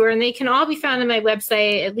book tour, and they can all be found on my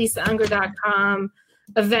website at lisaunger.com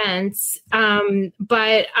events.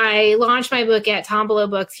 But I launched my book at Tombolo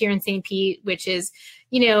Books here in St. Pete, which is,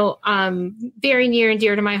 very near and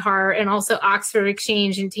dear to my heart, and also Oxford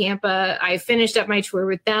Exchange in Tampa. I finished up my tour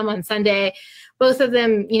with them on Sunday. Both of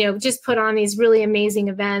them, just put on these really amazing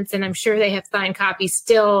events, and I'm sure they have signed copies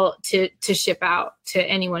still to ship out to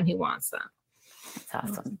anyone who wants them.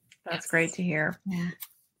 That's awesome. That's great to hear.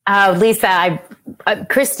 Yeah. Lisa,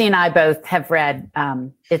 Christy and I both have read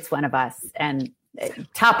It's One of Us, and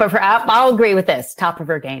top of her. I'll agree with this. Top of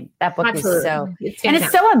her game. That book Absolutely.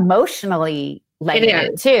 it's so emotionally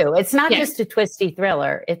layered too. It's not just a twisty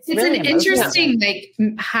thriller. It's really an interesting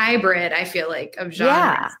hybrid, I feel like, of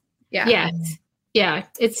genres. Yeah.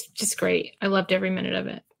 It's just great. I loved every minute of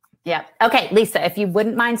it. Yeah. Okay, Lisa, if you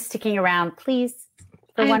wouldn't mind sticking around, please,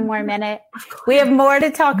 for one more minute. We have more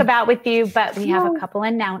to talk about with you, but we have a couple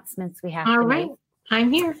announcements we have to make.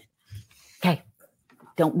 I'm here. Okay.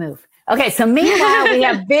 Don't move. Okay, so meanwhile, we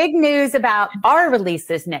have big news about our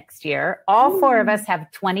releases next year. All four of us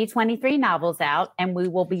have 2023 novels out, and we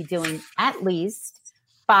will be doing at least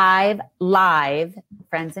 5 live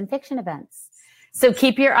Friends and Fiction events. So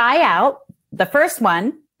keep your eye out. The first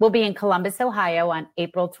one will be in Columbus, Ohio on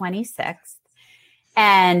April 26th.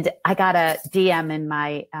 And I got a DM in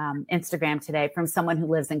my Instagram today from someone who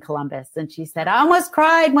lives in Columbus. And she said, I almost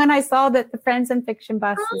cried when I saw that the Friends and Fiction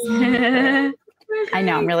bus was I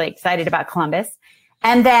know, I'm really excited about Columbus.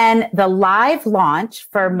 And then the live launch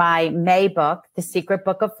for my May book, The Secret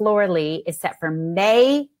Book of Flora Lee, is set for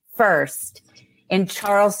May 1st in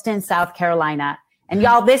Charleston, South Carolina. And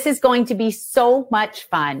y'all, this is going to be so much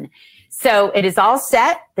fun. So it is all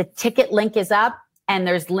set. The ticket link is up and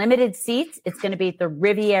there's limited seats. It's going to be at the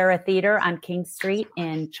Riviera Theater on King Street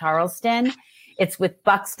in Charleston. It's with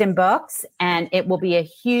Buxton Books, and it will be a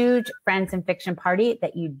huge Friends and Fiction party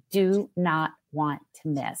that you do not want to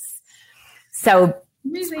miss. So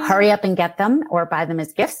hurry up and get them or buy them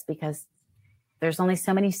as gifts because there's only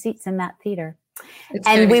so many seats in that theater.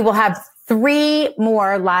 And we will have 3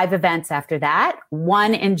 more live events after that.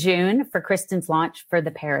 1 in June for Kristen's launch for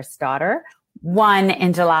The Paris Daughter. 1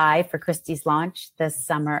 in July for Christy's launch, The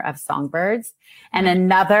Summer of Songbirds, and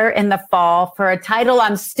another in the fall for a title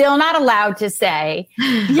I'm still not allowed to say,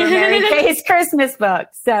 for Mary Kay's Christmas book.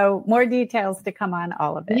 So more details to come on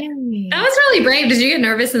all of it. That was really brave. Did you get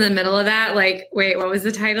nervous in the middle of that? Like, wait, what was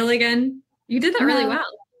the title again? You did that really well.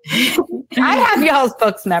 I have y'all's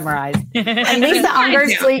books memorized. And Lisa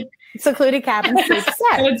Unger's Secluded Cabin Sleep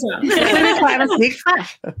Set. Secluded Cabin Sleep Set.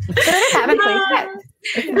 Secluded Cabin Sleep Set.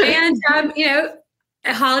 And,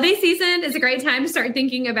 a holiday season is a great time to start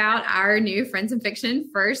thinking about our new Friends and Fiction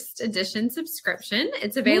first edition subscription.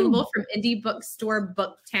 It's available from indie bookstore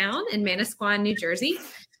Booktown in Manasquan, New Jersey.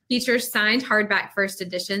 Features signed hardback first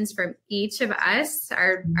editions from each of us,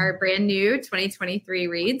 our brand new 2023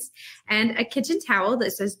 reads, and a kitchen towel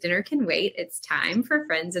that says dinner can wait. It's time for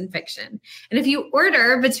Friends and Fiction. And if you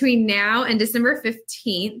order between now and December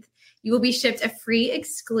 15th, you will be shipped a free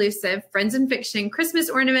exclusive Friends and Fiction Christmas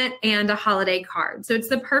ornament and a holiday card. So it's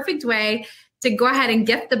the perfect way to go ahead and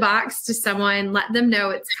gift the box to someone, let them know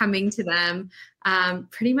it's coming to them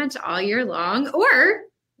pretty much all year long. Or,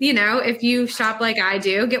 if you shop like I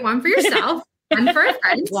do, get one for yourself, one for a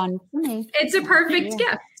friend. One for me. It's a perfect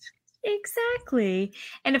gift. Exactly.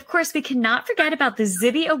 And of course, we cannot forget about the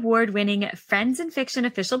Zibby Award-winning Friends in Fiction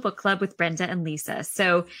official book club with Brenda and Lisa.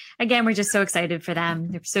 So again, we're just so excited for them.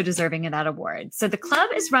 They're so deserving of that award. So the club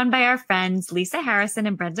is run by our friends Lisa Harrison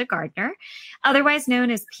and Brenda Gardner, otherwise known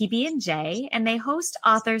as PB&J, and they host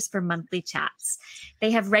authors for monthly chats. They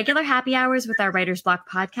have regular happy hours with our Writer's Block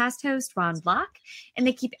podcast host, Ron Block, and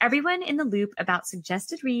they keep everyone in the loop about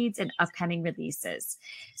suggested reads and upcoming releases.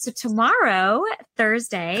 So tomorrow,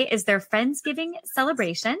 Thursday, is their Friendsgiving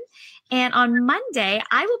celebration. And on Monday,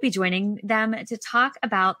 I will be joining them to talk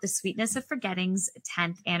about The Sweetness of Forgetting's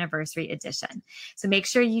 10th anniversary edition. So make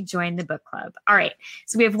sure you join the book club. All right.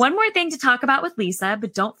 So we have one more thing to talk about with Lisa,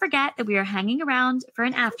 but don't forget that we are hanging around for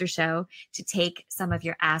an after show to take some of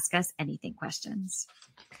your Ask Us Anything questions.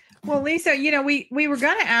 Well, Lisa, we were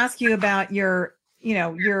going to ask you about your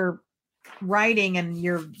writing and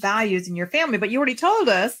your values in your family, but you already told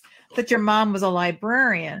us that your mom was a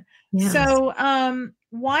librarian. Yes. So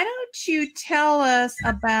why don't you tell us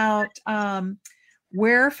about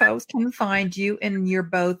where folks can find you in your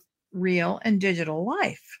both real and digital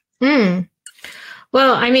life?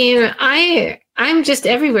 Well, I mean, I'm just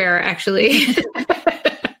everywhere, actually.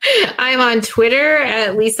 I'm on Twitter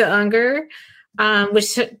at Lisa Unger,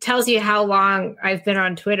 which tells you how long I've been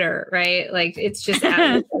on Twitter, right? Like it's just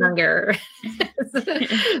at Lisa Unger.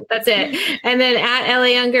 That's it. And then at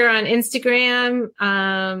LA Unger on Instagram,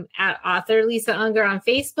 at author Lisa Unger on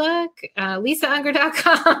Facebook,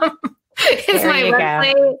 lisaunger.com. is my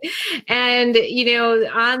website. And,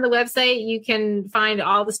 on the website, you can find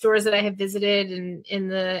all the stores that I have visited in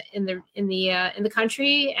the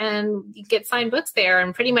country, and you get signed books there.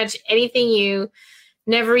 And pretty much anything you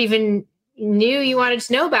never even knew you wanted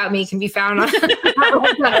to know about me can be found on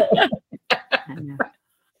the website.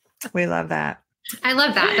 We love that. I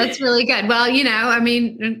love that. That's really good. Well,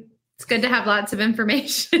 it's good to have lots of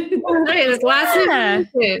information. There's lots of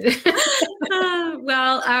information.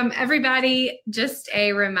 Everybody, just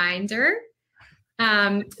a reminder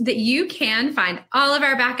that you can find all of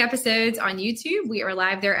our back episodes on YouTube. We are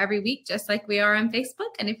live there every week, just like we are on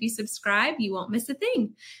Facebook. And if you subscribe, you won't miss a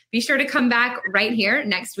thing. Be sure to come back right here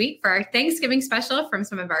next week for our Thanksgiving special from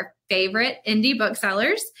some of our favorite indie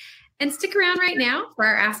booksellers. And stick around right now for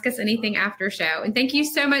our Ask Us Anything after show. And thank you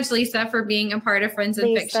so much, Lisa, for being a part of Friends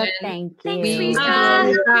in Fiction. Thank you. Thanks,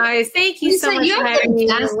 Lisa. Guys, thank you so much. You for have having me.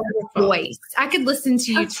 the best voice. I could listen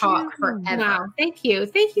to you talk forever. Wow, thank you.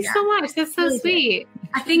 Thank you so much. That's so Really sweet.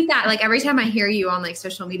 I think that every time I hear you on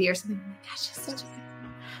social media or something, I'm like, gosh, she's such a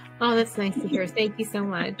Oh, that's nice to hear. Thank you so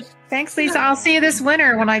much. Thanks, Lisa. I'll see you this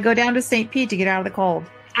winter when I go down to St. Pete to get out of the cold.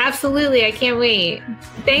 Absolutely. I can't wait.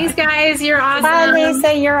 Thanks, guys. You're awesome. Bye,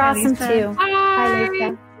 Lisa. You're awesome Lisa. too. Bye. Bye,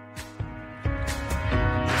 Lisa.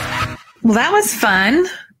 Well, that was fun.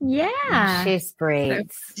 Yeah. She's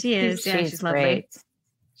great. She is. Yeah, she's lovely. great.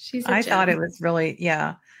 She's a I gem. thought it was really,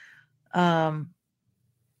 I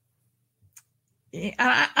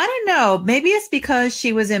don't know. Maybe it's because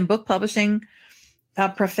she was in book publishing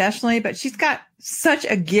professionally, but she's got such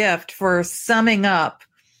a gift for summing up,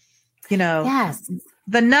 Yes.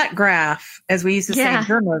 the nut graph, as we used to say in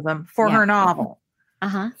journalism, for her novel.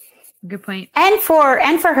 Uh-huh. Good point. And for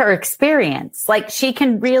her experience. Like she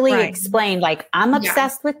can really explain, I'm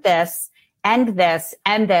obsessed with this and this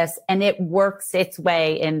and this, and it works its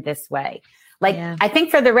way in this way. I think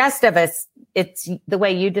for the rest of us, it's the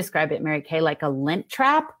way you describe it, Mary Kay, like a lint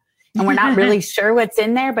trap. And we're not really sure what's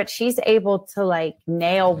in there, but she's able to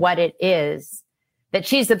nail what it is that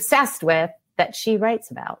she's obsessed with that she writes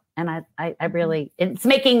about. And I really, it's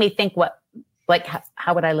making me think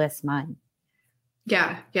how would I list mine?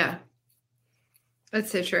 Yeah. Yeah. That's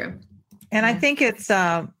so true. And I think it's,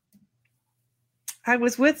 I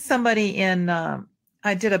was with somebody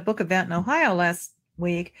I did a book event in Ohio last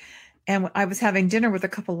week, and I was having dinner with a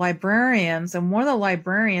couple librarians, and one of the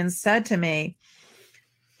librarians said to me,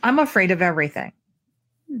 I'm afraid of everything.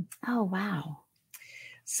 Oh, wow.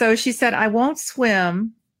 So she said, I won't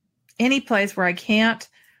swim any place where I can't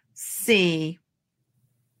see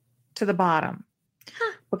to the bottom,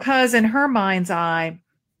 because in her mind's eye,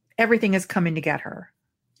 everything is coming to get her.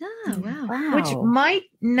 Oh, wow. Wow. Which might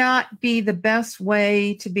not be the best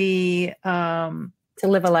way to be, to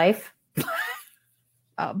live a life.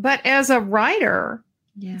 but as a writer,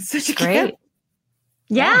 such a gift.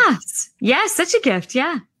 Yes. Yes. Such a gift.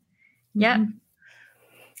 Yeah. Yeah. Mm-hmm.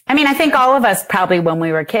 I mean, I think all of us probably when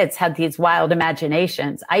we were kids had these wild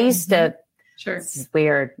imaginations. I used to, this is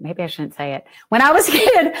weird. Maybe I shouldn't say it. When I was a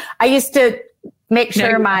kid, I used to make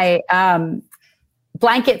sure my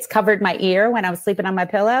blankets covered my ear when I was sleeping on my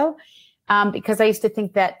pillow, because I used to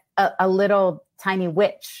think that a little tiny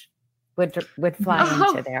witch would fly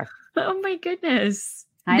into there. Oh my goodness.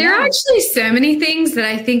 There are actually so many things that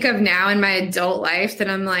I think of now in my adult life that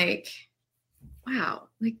I'm like, wow,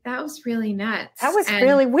 like that was really nuts. That was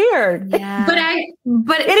really weird. Yeah.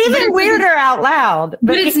 But it even weirder out loud.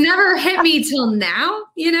 But it's never hit me till now.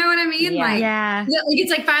 You know what I mean? Yeah. Yeah. Like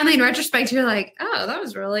it's like finally in retrospect, you're like, oh, that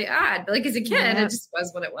was really odd. But like as a kid, it just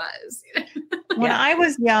was what it was. When I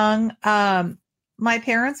was young, my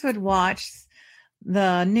parents would watch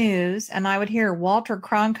the news and I would hear Walter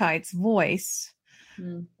Cronkite's voice,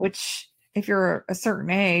 which if you're a certain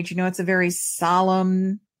age, you know, it's a very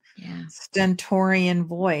solemn, stentorian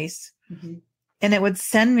voice. And it would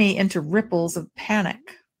send me into ripples of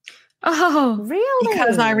panic. Oh, really?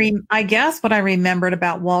 Because I guess what I remembered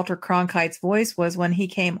about Walter Cronkite's voice was when he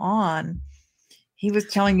came on, he was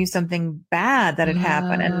telling you something bad that had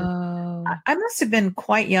happened. And I must have been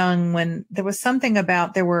quite young when there was something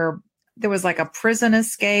about there was like a prison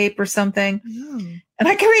escape or something. And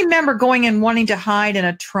I can remember going and wanting to hide in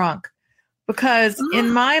a trunk because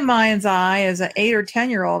in my mind's eye as an 8 or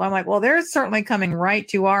 10-year-old, I'm like, well, they're certainly coming right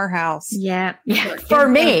to our house. Yeah. For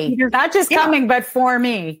me, not just coming, but for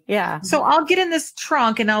me. Yeah. So I'll get in this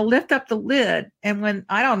trunk and I'll lift up the lid. And when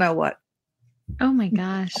I don't know what. Oh my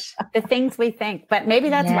gosh. The things we think, but maybe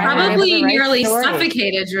that's why probably nearly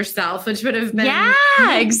suffocated yourself, which would have been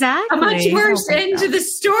exactly a much worse end to the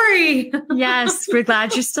story. Yes, we're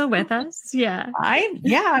glad you're still with us. Yeah.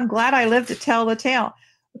 I'm glad I lived to tell the tale.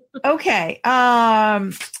 Okay.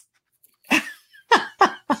 I'm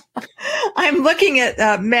looking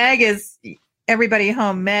at Meg is everybody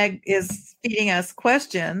home. Meg is feeding us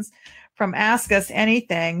questions from Ask Us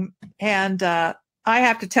Anything. And I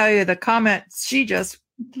have to tell you the comment she just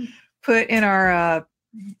put in our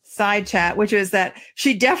side chat, which is that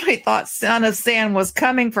she definitely thought Son of Sam was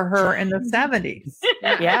coming for her in the 70s.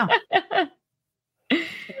 Yeah.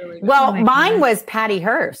 Well, mine was Patty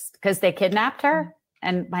Hearst because they kidnapped her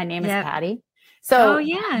and my name is Patty. So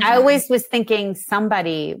I always was thinking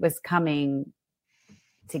somebody was coming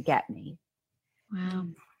to get me. Wow.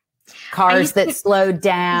 Cars that slowed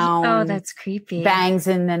down. Oh, that's creepy. Bangs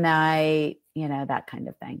in the night, you know, that kind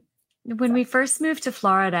of thing. When we first moved to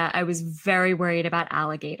Florida, I was very worried about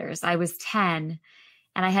alligators. I was 10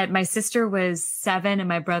 and my sister was 7 and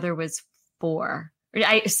my brother was 4,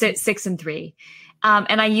 6 and 3.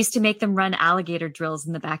 And I used to make them run alligator drills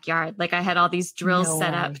in the backyard. Like I had all these drills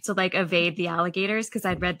set up to like evade the alligators because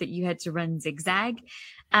I'd read that you had to run zigzag.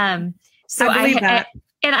 So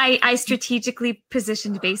I strategically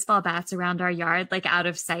positioned baseball bats around our yard, like out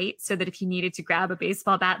of sight, so that if you needed to grab a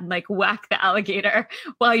baseball bat and like whack the alligator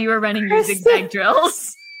while you were running your zigzag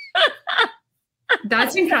drills.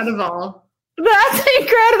 That's incredible. That's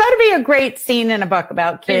incredible. That'd be a great scene in a book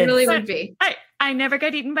about kids. It really would be. I never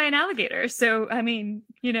got eaten by an alligator. So, I mean,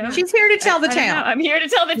 you know. She's here to tell the tale. I'm here to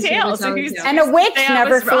tell the tale. And a witch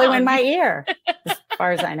never flew in my ear, as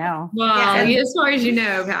far as I know. Well, as far as you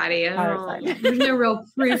know, Patty. There's no real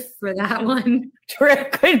proof for that one.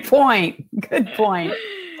 Good point. Good point.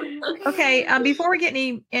 Okay, before we get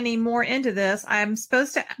any more into this, I'm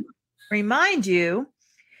supposed to remind you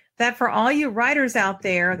that for all you writers out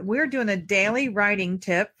there, we're doing a daily writing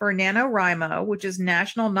tip for NaNoWriMo, which is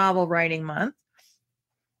National Novel Writing Month.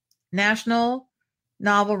 National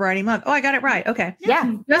Novel Writing Month. Oh, I got it right. Okay.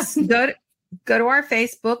 Yeah. Just go to our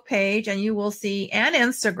Facebook page and you will see, and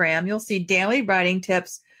Instagram, you'll see daily writing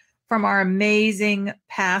tips from our amazing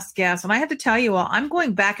past guests. And I have to tell you all, I'm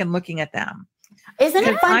going back and looking at them. Isn't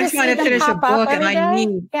it fun I'm to trying to finish a book and I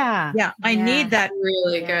need I need that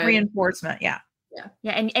really good reinforcement. Yeah.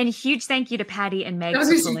 Yeah. And huge thank you to Patty and Meg for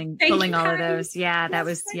pulling all of those. Yeah. That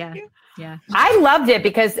was, yeah. I loved it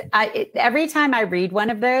because every time I read one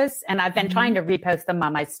of those, and I've been trying to repost them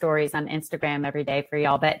on my stories on Instagram every day for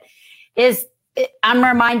y'all, but I'm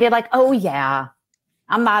reminded like, oh yeah,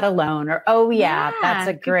 I'm not alone, or oh yeah, that's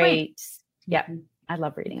a great, I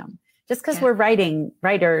love reading them. Just because we're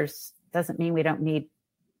writers doesn't mean we don't need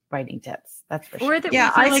writing tips. That's for sure.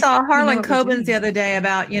 I saw Harlan Coben's the other day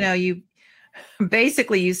about, you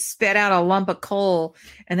basically you spit out a lump of coal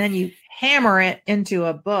and then you hammer it into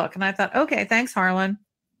a book. And I thought, okay, thanks, Harlan.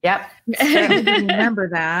 Yep. Remember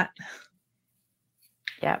that.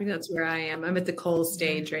 Yeah. I think that's where I am. I'm at the coal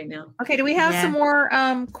stage right now. Okay. Do we have some more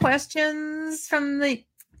questions from the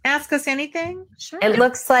Ask Us Anything? Sure. It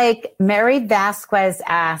looks like Mary Vasquez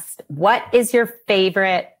asked, what is your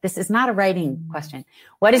favorite? This is not a writing question.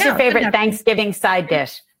 What is your favorite Thanksgiving side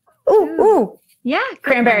dish? Ooh. Yeah.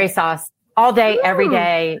 Cranberry sauce. All day, every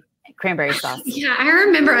day, cranberry sauce. Yeah, I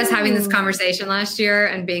remember us having this conversation last year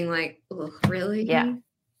and being like, oh, really? Yeah.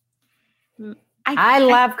 I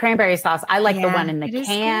love cranberry sauce. I like the Yeah, one in the it is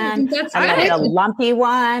can. good. That's I like good. the lumpy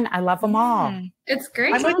one. I love them all. Yeah. It's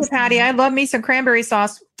great. I'm with you, Patty. I love me some cranberry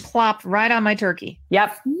sauce plopped right on my turkey.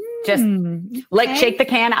 Yep. Just Okay. shake the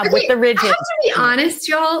can out with the I ridges. have to be honest,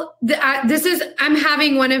 y'all. I'm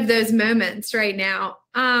having one of those moments right now.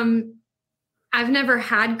 I've never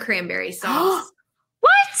had cranberry sauce.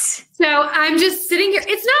 What? So I'm just sitting here.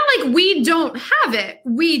 It's not like we don't have it.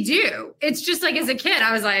 We do. It's just like as a kid,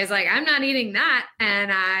 I was like, I'm not eating that.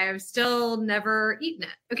 And I've still never eaten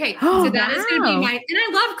it. Okay. So that is going to be Wow. and I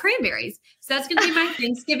love cranberries. So that's going to be my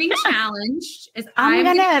Thanksgiving challenge is I'm I'm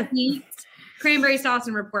gonna- going to eat cranberry sauce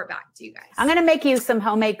and report back to you guys. I'm going to make you some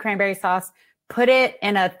homemade cranberry sauce, put it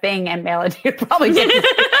in a thing and mail it to you. Probably get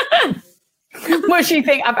mushy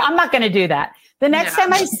thing. I'm not going to do that. The next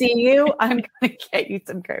time I see you, I'm going to get you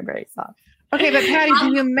some cranberry sauce. Okay, but Patty,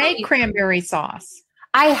 do you make cranberry sauce?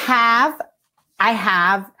 I have,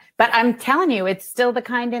 but I'm telling you, it's still the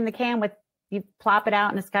kind in the can with you plop it out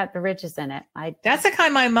and it's got the ridges in it. That's the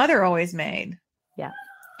kind my mother always made.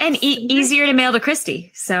 And easier to mail to Christy.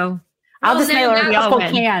 So I'll just mail her a we all couple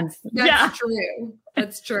win. cans. That's true.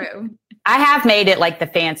 That's true. I have made it like the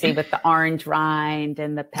fancy with the orange rind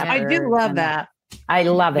and the pepper. I do love that. I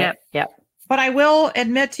love it. Yep. But I will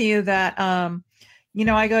admit to you that,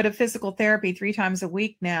 I go to physical therapy 3 times a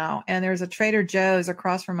week now, and there's a Trader Joe's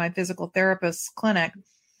across from my physical therapist's clinic.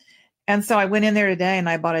 And so I went in there today and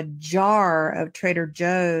I bought a jar of Trader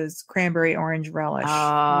Joe's cranberry orange relish.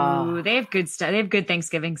 Ooh, they have good stuff. They have good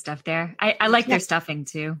Thanksgiving stuff there. I like their stuffing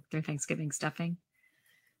too. Their Thanksgiving stuffing.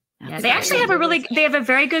 Yeah, they actually have they have a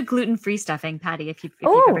very good gluten-free stuffing, Patty. If you've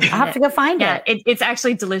Oh, ever I'll had have to go find it. it. It's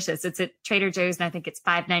actually delicious. It's at Trader Joe's, and I think it's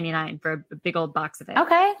 $5.99 for a big old box of it.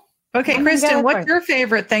 Okay. Okay, I'm gonna Kristen, go for what's it. your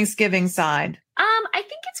favorite Thanksgiving side? I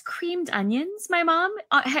think it's creamed onions. My mom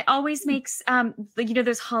always makes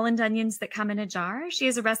those Holland onions that come in a jar. She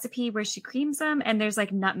has a recipe where she creams them, and there's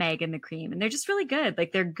like nutmeg in the cream, and they're just really good.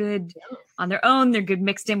 Like they're good on their own. They're good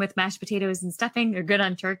mixed in with mashed potatoes and stuffing. They're good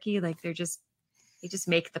on turkey. Like they just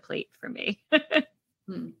make the plate for me.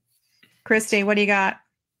 Christy, what do you got?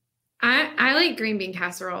 I like green bean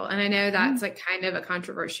casserole, and I know that's like kind of a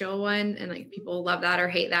controversial one, and like people love that or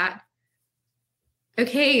hate that.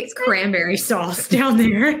 Okay, cranberry sauce down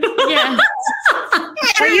there. Yeah.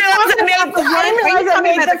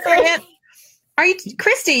 Are you,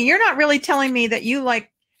 Christy? You're not really telling me that you like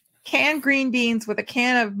canned green beans with a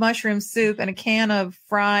can of mushroom soup and a can of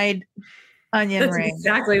fried onion That's rings.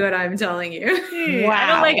 exactly what I'm telling you.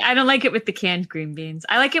 Wow. I don't like it with the canned green beans.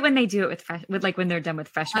 I like it when they do it with when they're done with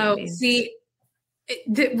fresh green beans. See,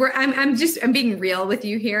 I'm being real with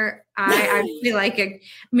you here. I feel like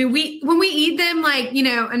when we eat them like in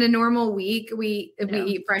a normal week we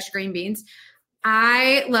eat fresh green beans.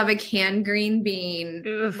 I love a canned green bean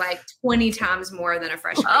like 20 times more than a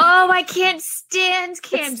fresh green bean. Oh, I can't stand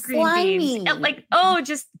canned green beans. And I'm I like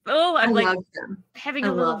love them. having I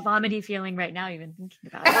a little love vomity feeling right now, even thinking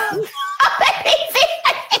about it.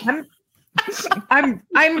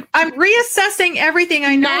 I'm reassessing everything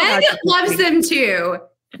I know. Meg about you, loves Christy. them too.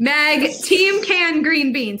 Meg, team canned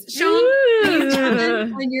green beans. Sean,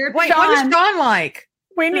 on your Wait, what is Sean like?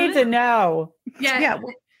 We need to know. yeah.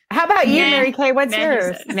 How about you, Nah. Mary Kay? What's Nah, he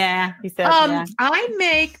yours? said. Nah, he said. Yeah. I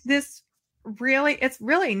make this it's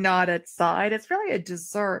really not a side, it's really a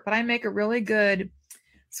dessert, but I make a really good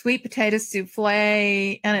sweet potato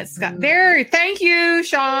souffle, and it's got thank you,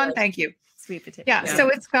 Sean. Thank you. Sweet potato. Yeah, so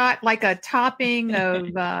it's got like a topping of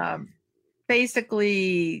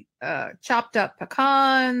basically chopped up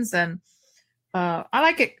pecans, and I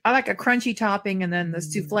like a crunchy topping, and then the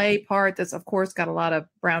souffle part that's of course got a lot of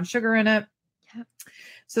brown sugar in it. Yep.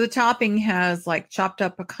 So the topping has like chopped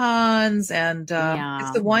up pecans, and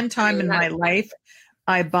it's the one time in my life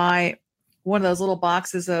I buy one of those little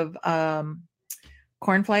boxes of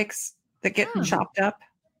cornflakes that get chopped up.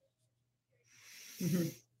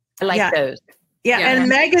 I like those. Yeah, and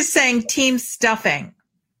Meg is saying team stuffing.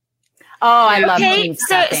 Oh, I love Okay, team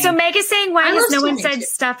so stuffing. Meg is saying, why I has love no one stuffing said too.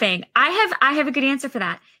 stuffing? I have a good answer for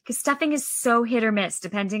that, because stuffing is so hit or miss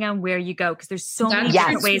depending on where you go, because there's so many That's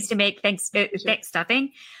different true. ways to make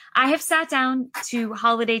stuffing. I have sat down to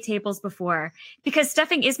holiday tables before because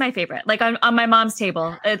stuffing is my favorite, like on my mom's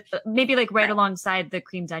table, maybe like right alongside the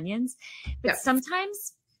creamed onions. But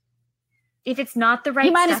sometimes if it's not the right,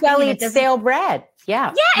 You might as well eat stale bread.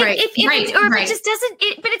 Yeah. Yeah, Right, if it just doesn't.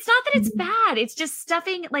 But it's not that it's bad. It's just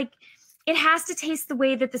stuffing. Like it has to taste the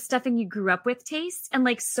way that the stuffing you grew up with tastes, and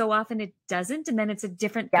like so often it doesn't, and then it's a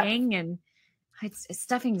different thing. And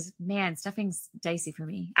stuffing's dicey for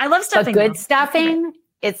me. I love stuffing. But good though. stuffing,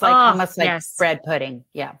 it's like almost like bread pudding.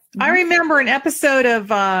 Yeah. I remember an episode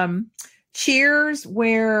of Cheers,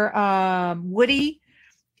 where Woody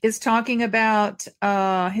is talking about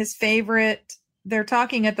his favorite. They're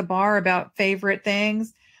talking at the bar about favorite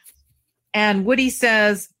things. And Woody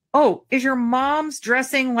says, "Oh, is your mom's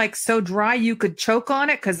dressing like so dry you could choke on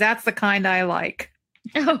it? Because that's the kind I like."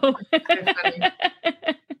 Oh.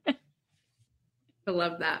 I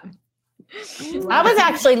love that. I was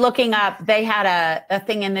actually looking up, they had a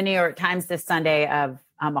thing in the New York Times this Sunday of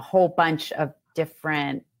a whole bunch of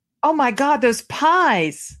different. Oh my God, those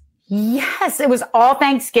pies. Yes, it was all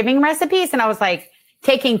Thanksgiving recipes. And I was like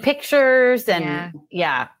taking pictures and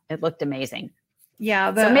it looked amazing.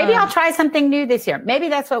 Yeah. So maybe I'll try something new this year. Maybe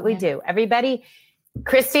that's what we do. Everybody,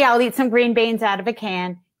 Christy, I'll eat some green beans out of a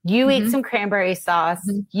can. You eat some cranberry sauce.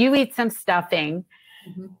 You eat some stuffing.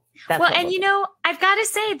 Well, and I've got to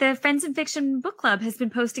say, the Friends in Fiction book club has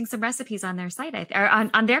been posting some recipes on their site, or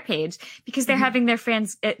on their page, because they're having their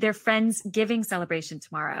Friendsgiving celebration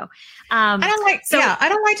tomorrow. I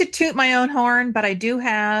don't like to toot my own horn, but I do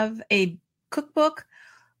have a cookbook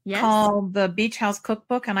called the Beach House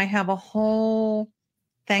Cookbook, and I have a whole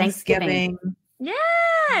Thanksgiving.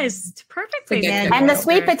 Yes, perfectly. And the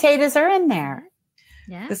sweet potatoes are in there.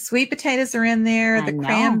 Yeah. The sweet potatoes are in there. The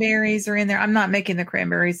cranberries are in there. I'm not making the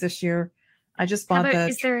cranberries this year. I just bought the.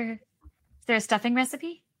 Is there a stuffing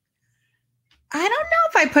recipe? I don't know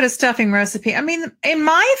if I put a stuffing recipe. I mean, in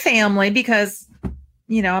my family, because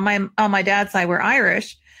on my dad's side we're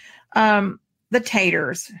Irish, the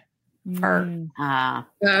taters are.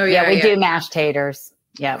 We do mashed taters.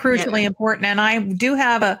 Yeah, crucially important. And I do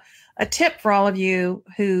have a tip for all of you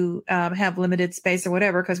who have limited space or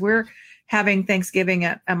whatever, because we're having Thanksgiving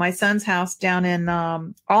at my son's house down in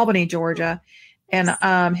Albany, Georgia. And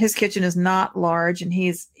his kitchen is not large, and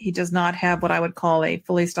he does not have what I would call a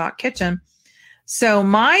fully stocked kitchen. So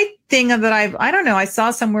my thing that I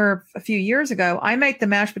saw somewhere a few years ago, I make the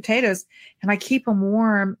mashed potatoes and I keep them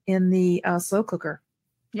warm in the slow cooker.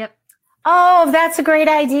 Yep. Oh, that's a great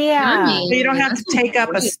idea. So you don't have to take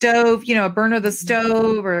up a stove, burn of the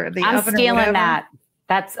stove or the oven. I'm stealing that.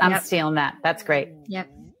 I'm stealing that. That's great. Yep.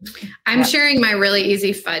 I'm sharing my really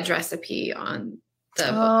easy fudge recipe on the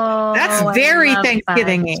book. That's very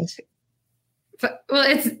Thanksgiving-y. Well,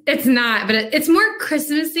 it's not, but it's more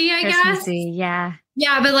Christmassy, I guess. Yeah.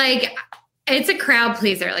 Yeah, but like it's a crowd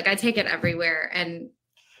pleaser. Like I take it everywhere, and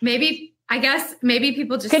maybe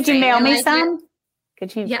people just could you mail me some?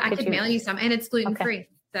 Could you? Yeah, I could mail you some, and it's gluten free.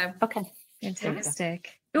 So fantastic.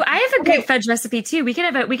 Ooh, I have a great fudge recipe too. We could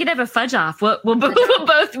have a fudge off. We'll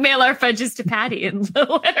both mail our fudges to Patty and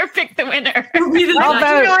let her pick the winner.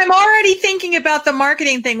 I'm already thinking about the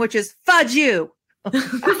marketing thing, which is fudge you.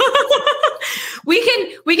 we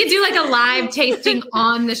can do like a live tasting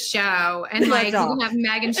on the show, and like we can have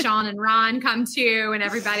Meg and Sean and Ron come too, and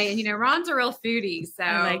everybody. And Ron's a real foodie, so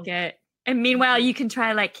I like it. And meanwhile, you can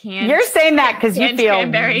try like canned. You're saying that because you feel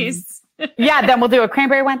cranberries. Yeah, then we'll do a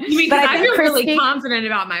cranberry one. But I feel really confident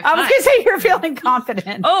about my fudge. I was going to say you're feeling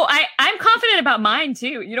confident. Oh, I'm confident about mine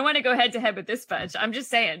too. You don't want to go head to head with this fudge. I'm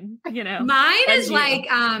just saying, Mine is like,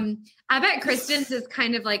 I bet Kristen's is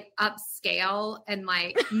kind of like upscale, and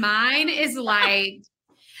like mine is like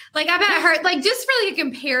I bet her, like just for like a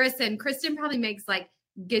comparison, Kristen probably makes like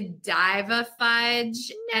Godiva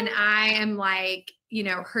fudge, and I am like,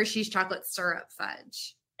 Hershey's chocolate syrup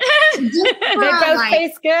fudge. They both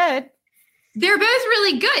taste good. They're both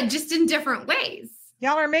really good, just in different ways.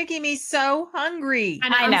 Y'all are making me so hungry.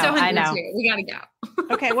 I know. I'm so hungry too. We gotta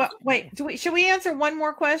go. Okay. Well, wait. Should we answer one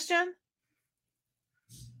more question?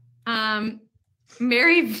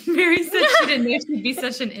 Mary said she didn't know she'd be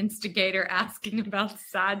such an instigator asking about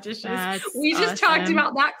side dishes. We just talked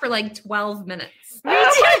about that for like 12 minutes.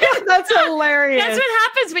 That's hilarious. That's what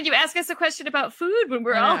happens when you ask us a question about food when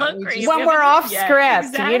we're all hungry. When we're off script,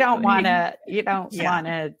 exactly. You don't want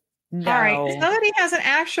to. No. All right. Somebody has an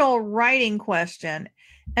actual writing question,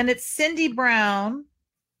 and it's Cindy Brown.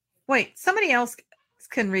 Wait, somebody else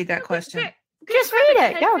can read that question. Just read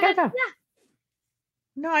it. Go. Yeah.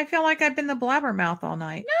 No, I feel like I've been the blabbermouth all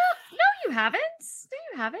night. No, you haven't.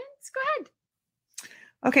 Go ahead.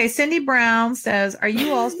 Okay, Cindy Brown says, "Are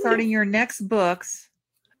you all starting your next books,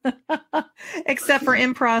 except for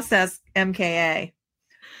in process MKA,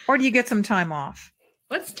 or do you get some time off?"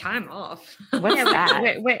 What's time off? What's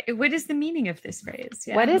that? Wait, what is the meaning of this phrase?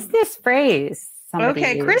 Yeah. What is this phrase?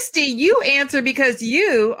 Okay, Christy, you answer because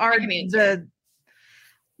you are the.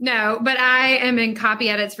 No, but I am in copy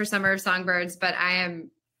edits for Summer of Songbirds, but I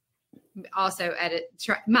am also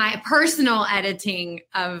my personal editing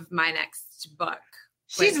of my next book.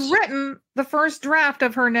 She's written the first draft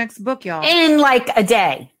of her next book, y'all. In like a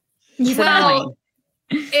day. Well,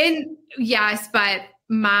 yes, but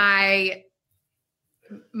my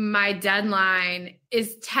deadline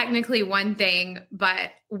is technically one thing,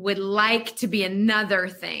 but would like to be another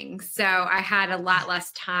thing. So I had a lot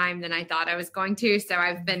less time than I thought I was going to. So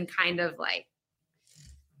I've been kind of like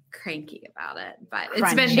cranky about it, but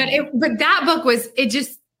but that book was,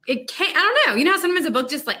 it came, I don't know. You know how sometimes a book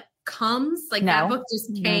just like comes, like that book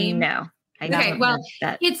just came. No. Okay, well,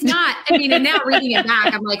 it's not, I mean, and now reading it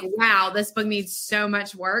back, I'm like, wow, this book needs so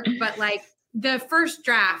much work. But like the first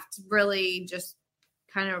draft really just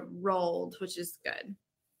kind of rolled, which is good.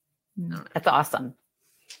 That's awesome.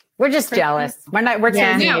 We're just jealous. We're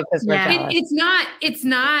teasing you because we're jealous. It's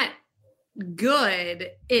not good.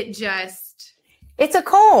 It's a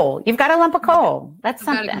coal. You've got a lump of coal. That's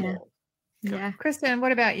something. Yeah. Kristen,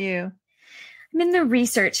 what about you? I'm in the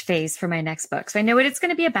research phase for my next book. So I know what it's going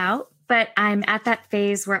to be about, but I'm at that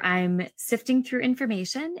phase where I'm sifting through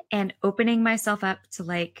information and opening myself up to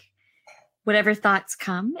like whatever thoughts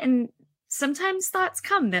come. And sometimes thoughts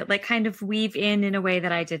come that like kind of weave in a way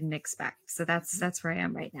that I didn't expect. So that's where I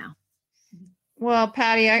am right now. Well,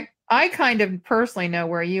 Patty, I kind of personally know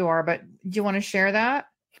where you are, but do you want to share that?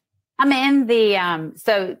 I'm in the,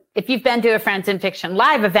 so if you've been to a Friends in Fiction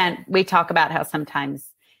live event, we talk about how sometimes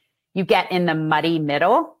you get in the muddy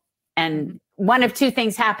middle and one of two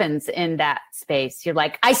things happens in that space. You're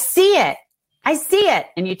like, I see it.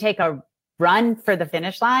 And you take a run for the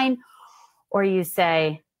finish line, or you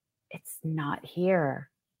say, it's not here.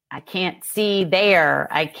 I can't see there.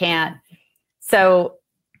 I can't. So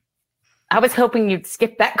I was hoping you'd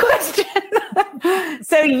skip that question.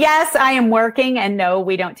 So yes, I am working, and no,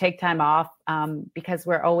 we don't take time off because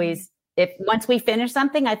we're always, once we finish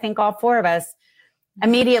something, I think all four of us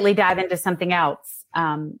immediately dive into something else.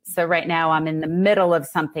 So right now I'm in the middle of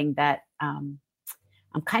something that I'm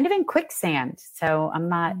kind of in quicksand. So I'm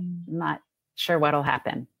not sure what'll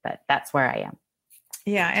happen, but that's where I am.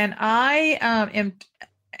 Yeah. And I am,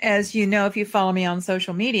 as you know, if you follow me on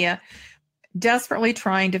social media, desperately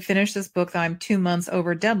trying to finish this book that I'm 2 months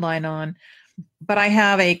over deadline on. But I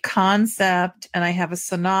have a concept and I have a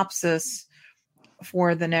synopsis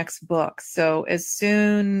for the next book. So as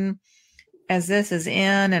soon as this is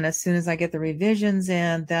in and as soon as I get the revisions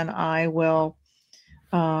in, then I will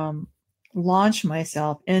launch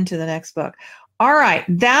myself into the next book. All right.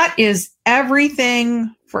 That is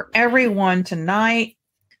everything for everyone tonight.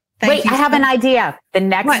 Wait, I have an idea. The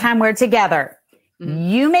next time we're together,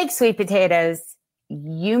 you make sweet potatoes,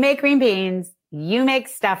 you make green beans, you make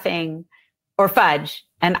stuffing or fudge,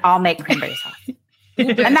 and I'll make cranberry sauce.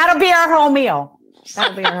 And that'll be our whole meal.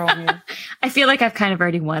 I feel like I've kind of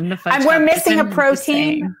already won the fudge. And we're missing a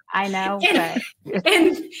protein. I know. But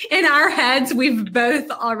in our heads, we've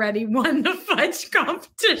both already won the fudge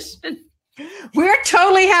competition. We're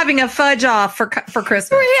totally having a fudge off for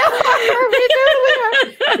Christmas. We totally are.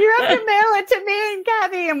 You have to mail it to me and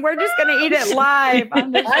Kathy, and we're just going to eat it live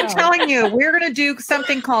on the show. I'm telling you, we're going to do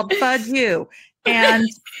something called Fudge You. And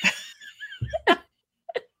okay,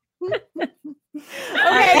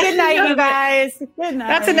 good night, you guys. Good night.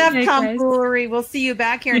 That's enough tomfoolery. We'll see you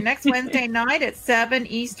back here next Wednesday night at 7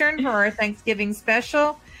 Eastern for our Thanksgiving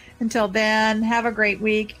special. Until then, have a great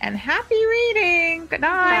week and happy reading. Good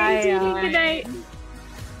night. Good night.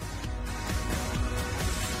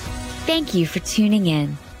 Thank you for tuning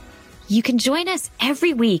in. You can join us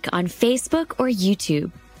every week on Facebook or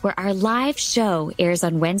YouTube, where our live show airs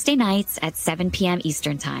on Wednesday nights at 7 p.m.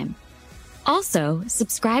 Eastern Time. Also,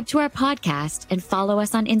 subscribe to our podcast and follow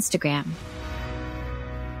us on Instagram.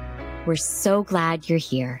 We're so glad you're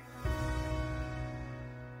here.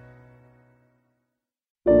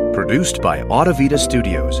 Produced by Audavita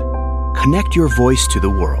Studios. Connect your voice to the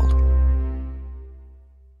world.